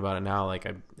and thinking about it now. Like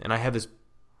I have this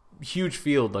huge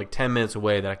field like 10 minutes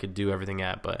away that I could do everything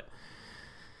at, but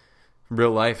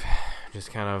real life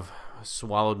just kind of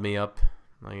swallowed me up,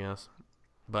 I guess.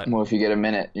 But well, if you get a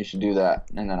minute, you should do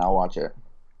that, and then I'll watch it.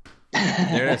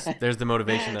 There it is. There's the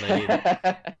motivation that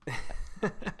I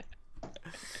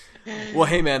need. Well,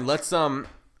 hey man, let's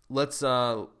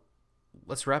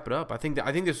wrap it up. I think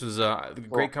this was a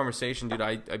great conversation, dude.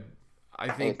 I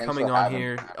think coming on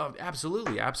here, oh,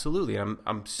 absolutely.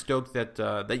 I'm stoked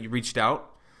that you reached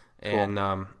out, and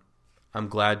I'm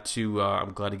glad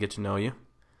to get to know you.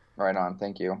 Right on.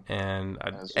 Thank you. And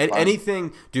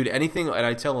anything, dude, anything, and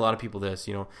I tell a lot of people this,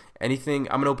 anything.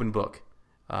 I'm an open book.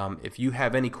 If you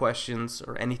have any questions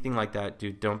or anything like that,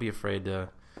 dude, don't be afraid to.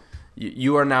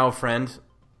 You are now a friend.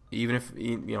 Even if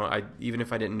even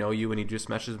if I didn't know you and you just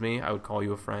messaged me, I would call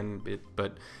you a friend.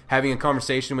 But having a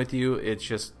conversation with you, it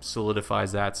just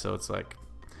solidifies that. So it's like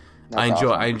I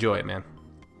enjoy it, man.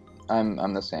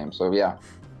 I'm the same. So yeah,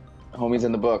 homie's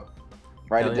in the book.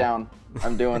 Write it down.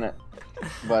 I'm doing it.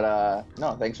 But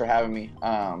no, thanks for having me.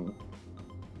 I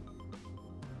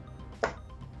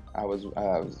was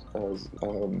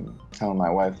telling my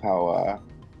wife how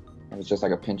it was just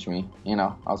like a pinch me,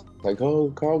 I was like,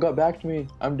 oh, Carl got back to me.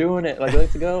 I'm doing it. Like,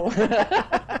 let's go.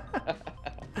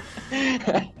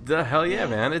 The hell yeah,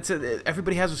 man!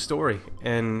 Everybody has a story,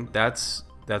 and that's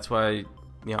why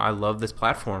I love this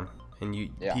platform. And you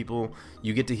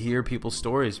get to hear people's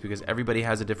stories because everybody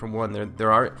has a different one.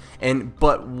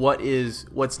 But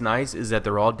what's nice is that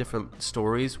they're all different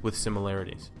stories with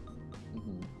similarities.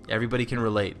 Mm-hmm. Everybody can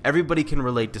relate. Everybody can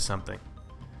relate to something.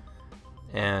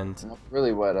 And that's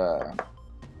really what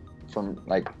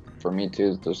for me too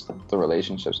is just the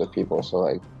relationships with people. So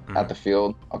like at the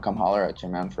field, I'll come holler at you,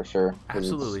 man, for sure.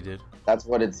 Absolutely, dude. That's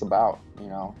what it's about,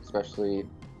 especially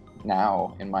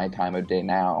now in my time of day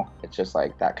now. It's just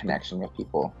like that connection with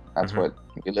people. That's what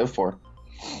we live for.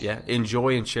 Yeah,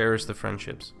 enjoy and cherish the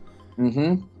friendships.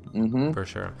 For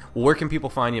sure. Well, where can people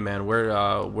find you, man?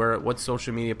 What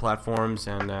social media platforms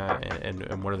and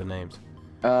what are the names?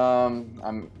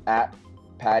 I'm at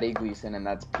Paddy Gleason, and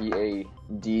that's Paddy.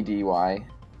 And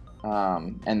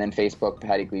then Facebook,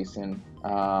 Paddy Gleason.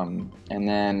 And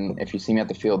then if you see me at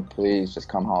the field, please just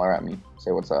come holler at me.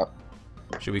 Say what's up.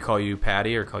 Should we call you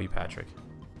Paddy or call you Patrick?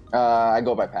 I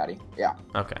go by Paddy. Yeah.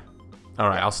 Okay. All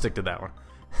right. I'll stick to that one.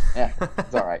 Yeah,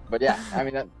 it's all right. But yeah, I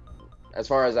mean, as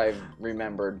far as I've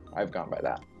remembered, I've gone by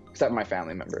that, except my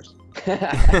family members.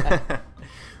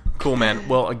 Cool, man.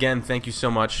 Well, again, thank you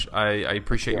so much. I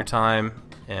appreciate your time,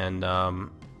 and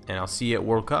I'll see you at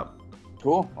World Cup.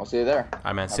 Cool. I'll see you there. All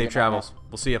right, man. Safe travels.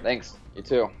 We'll see you. Thanks. You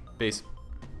too. Peace.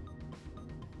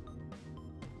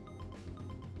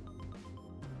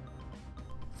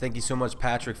 Thank you so much,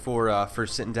 Patrick, for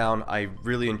sitting down. I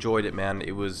really enjoyed it, man.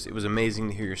 It was amazing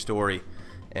to hear your story,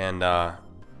 and how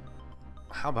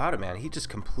about it, man? He just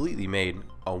completely made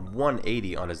a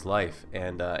 180 on his life,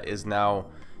 and is now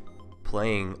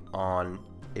playing on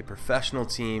a professional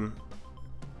team,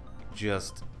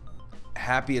 just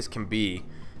happy as can be,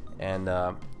 and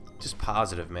just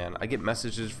positive, man. I get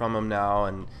messages from him now,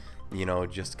 and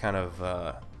just kind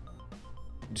of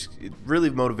it really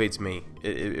motivates me.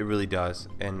 It really does,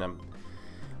 and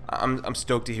I'm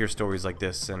stoked to hear stories like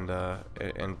this, and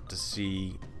to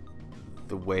see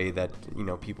the way that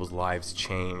people's lives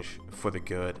change for the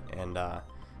good, and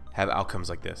have outcomes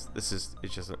like this.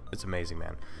 It's amazing,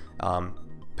 man.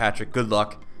 Patrick, good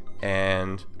luck,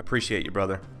 and appreciate you,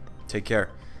 brother. Take care.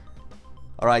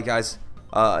 All right, guys.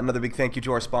 Another big thank you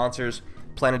to our sponsors,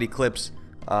 Planet Eclipse.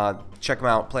 Check them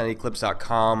out,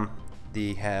 planeteclipse.com.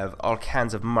 They have all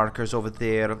kinds of markers over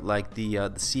there, like the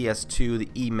CS2, the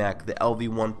EMAC, the LV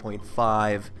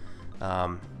 1.5,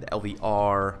 the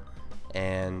LVR,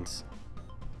 and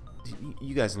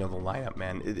you guys know the lineup,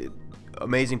 man.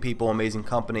 Amazing people, amazing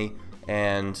company,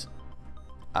 and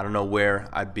I don't know where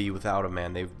I'd be without them,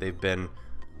 man. They've been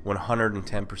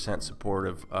 110%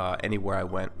 supportive anywhere I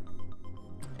went,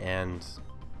 and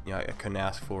I couldn't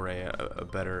ask for a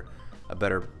better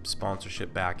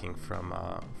sponsorship backing from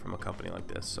a company like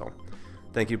this. So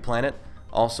thank you, Planet.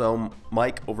 Also,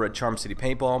 Mike over at Charm City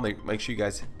Paintball. Make sure you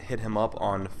guys hit him up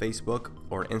on Facebook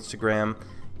or Instagram.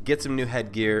 Get some new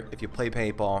headgear. If you play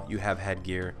paintball, you have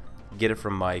headgear. Get it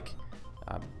from Mike.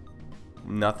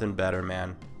 Nothing better,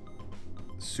 man.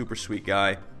 Super sweet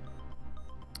guy.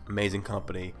 Amazing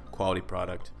company. Quality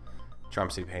product.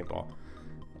 Charm City Paintball.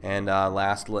 And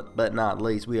last but not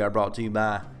least, we are brought to you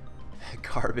by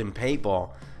Carbon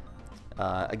Paintball.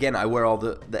 Again, I wear all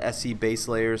the SC base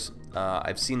layers.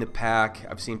 I've seen the pack.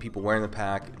 I've seen people wearing the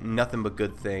pack. Nothing but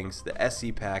good things. The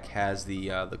SC pack has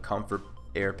the comfort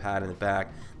air pad in the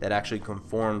back that actually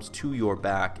conforms to your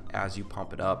back as you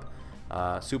pump it up.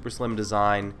 Super slim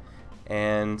design,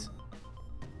 and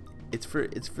it's for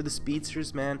the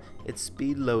speedsters, man. It's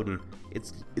speed loading.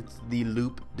 It's the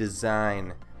loop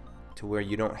design to where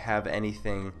you don't have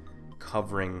anything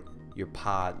covering your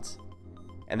pods.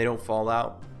 And they don't fall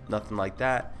out, nothing like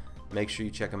that. Make sure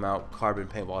you check them out,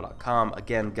 carbonpaintball.com.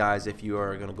 Again, guys, if you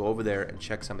are going to go over there and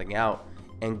check something out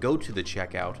and go to the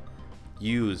checkout,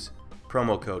 use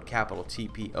promo code capital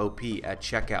TPOP at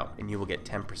checkout and you will get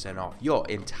 10% off your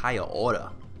entire order.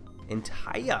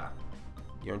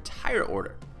 Your entire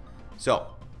order.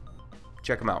 So,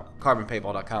 check them out,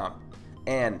 carbonpaintball.com.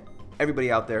 And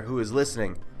everybody out there who is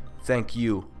listening, thank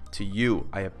you to you.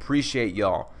 I appreciate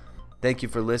y'all. Thank you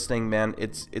for listening, man.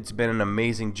 It's been an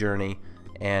amazing journey,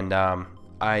 and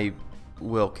I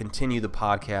will continue the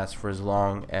podcast for as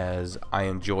long as I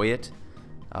enjoy it,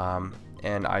 and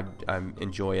I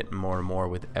enjoy it more and more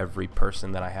with every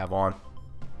person that I have on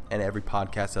and every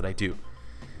podcast that I do.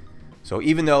 So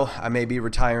even though I may be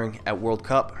retiring at World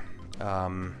Cup,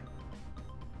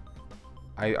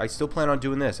 I still plan on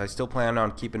doing this. I still plan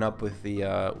on keeping up with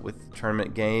the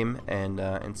tournament game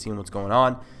and seeing what's going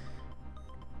on.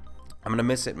 I'm gonna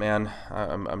miss it, man.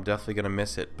 I'm definitely gonna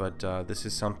miss it. But this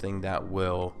is something that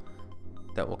will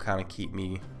kind of keep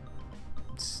me,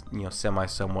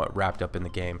 somewhat wrapped up in the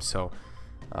game. So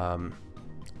I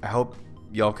hope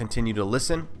y'all continue to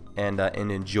listen and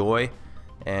enjoy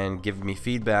and give me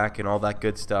feedback and all that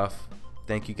good stuff.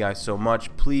 Thank you guys so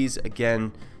much. Please,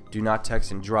 again, do not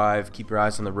text and drive. Keep your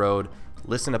eyes on the road.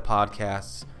 Listen to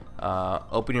podcasts.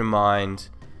 Open your mind.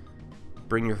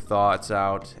 Bring your thoughts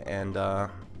out and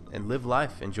live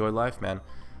life. Enjoy life, man.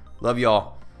 Love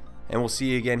y'all. And we'll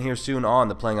see you again here soon on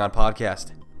the Playing On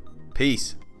Podcast.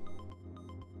 Peace.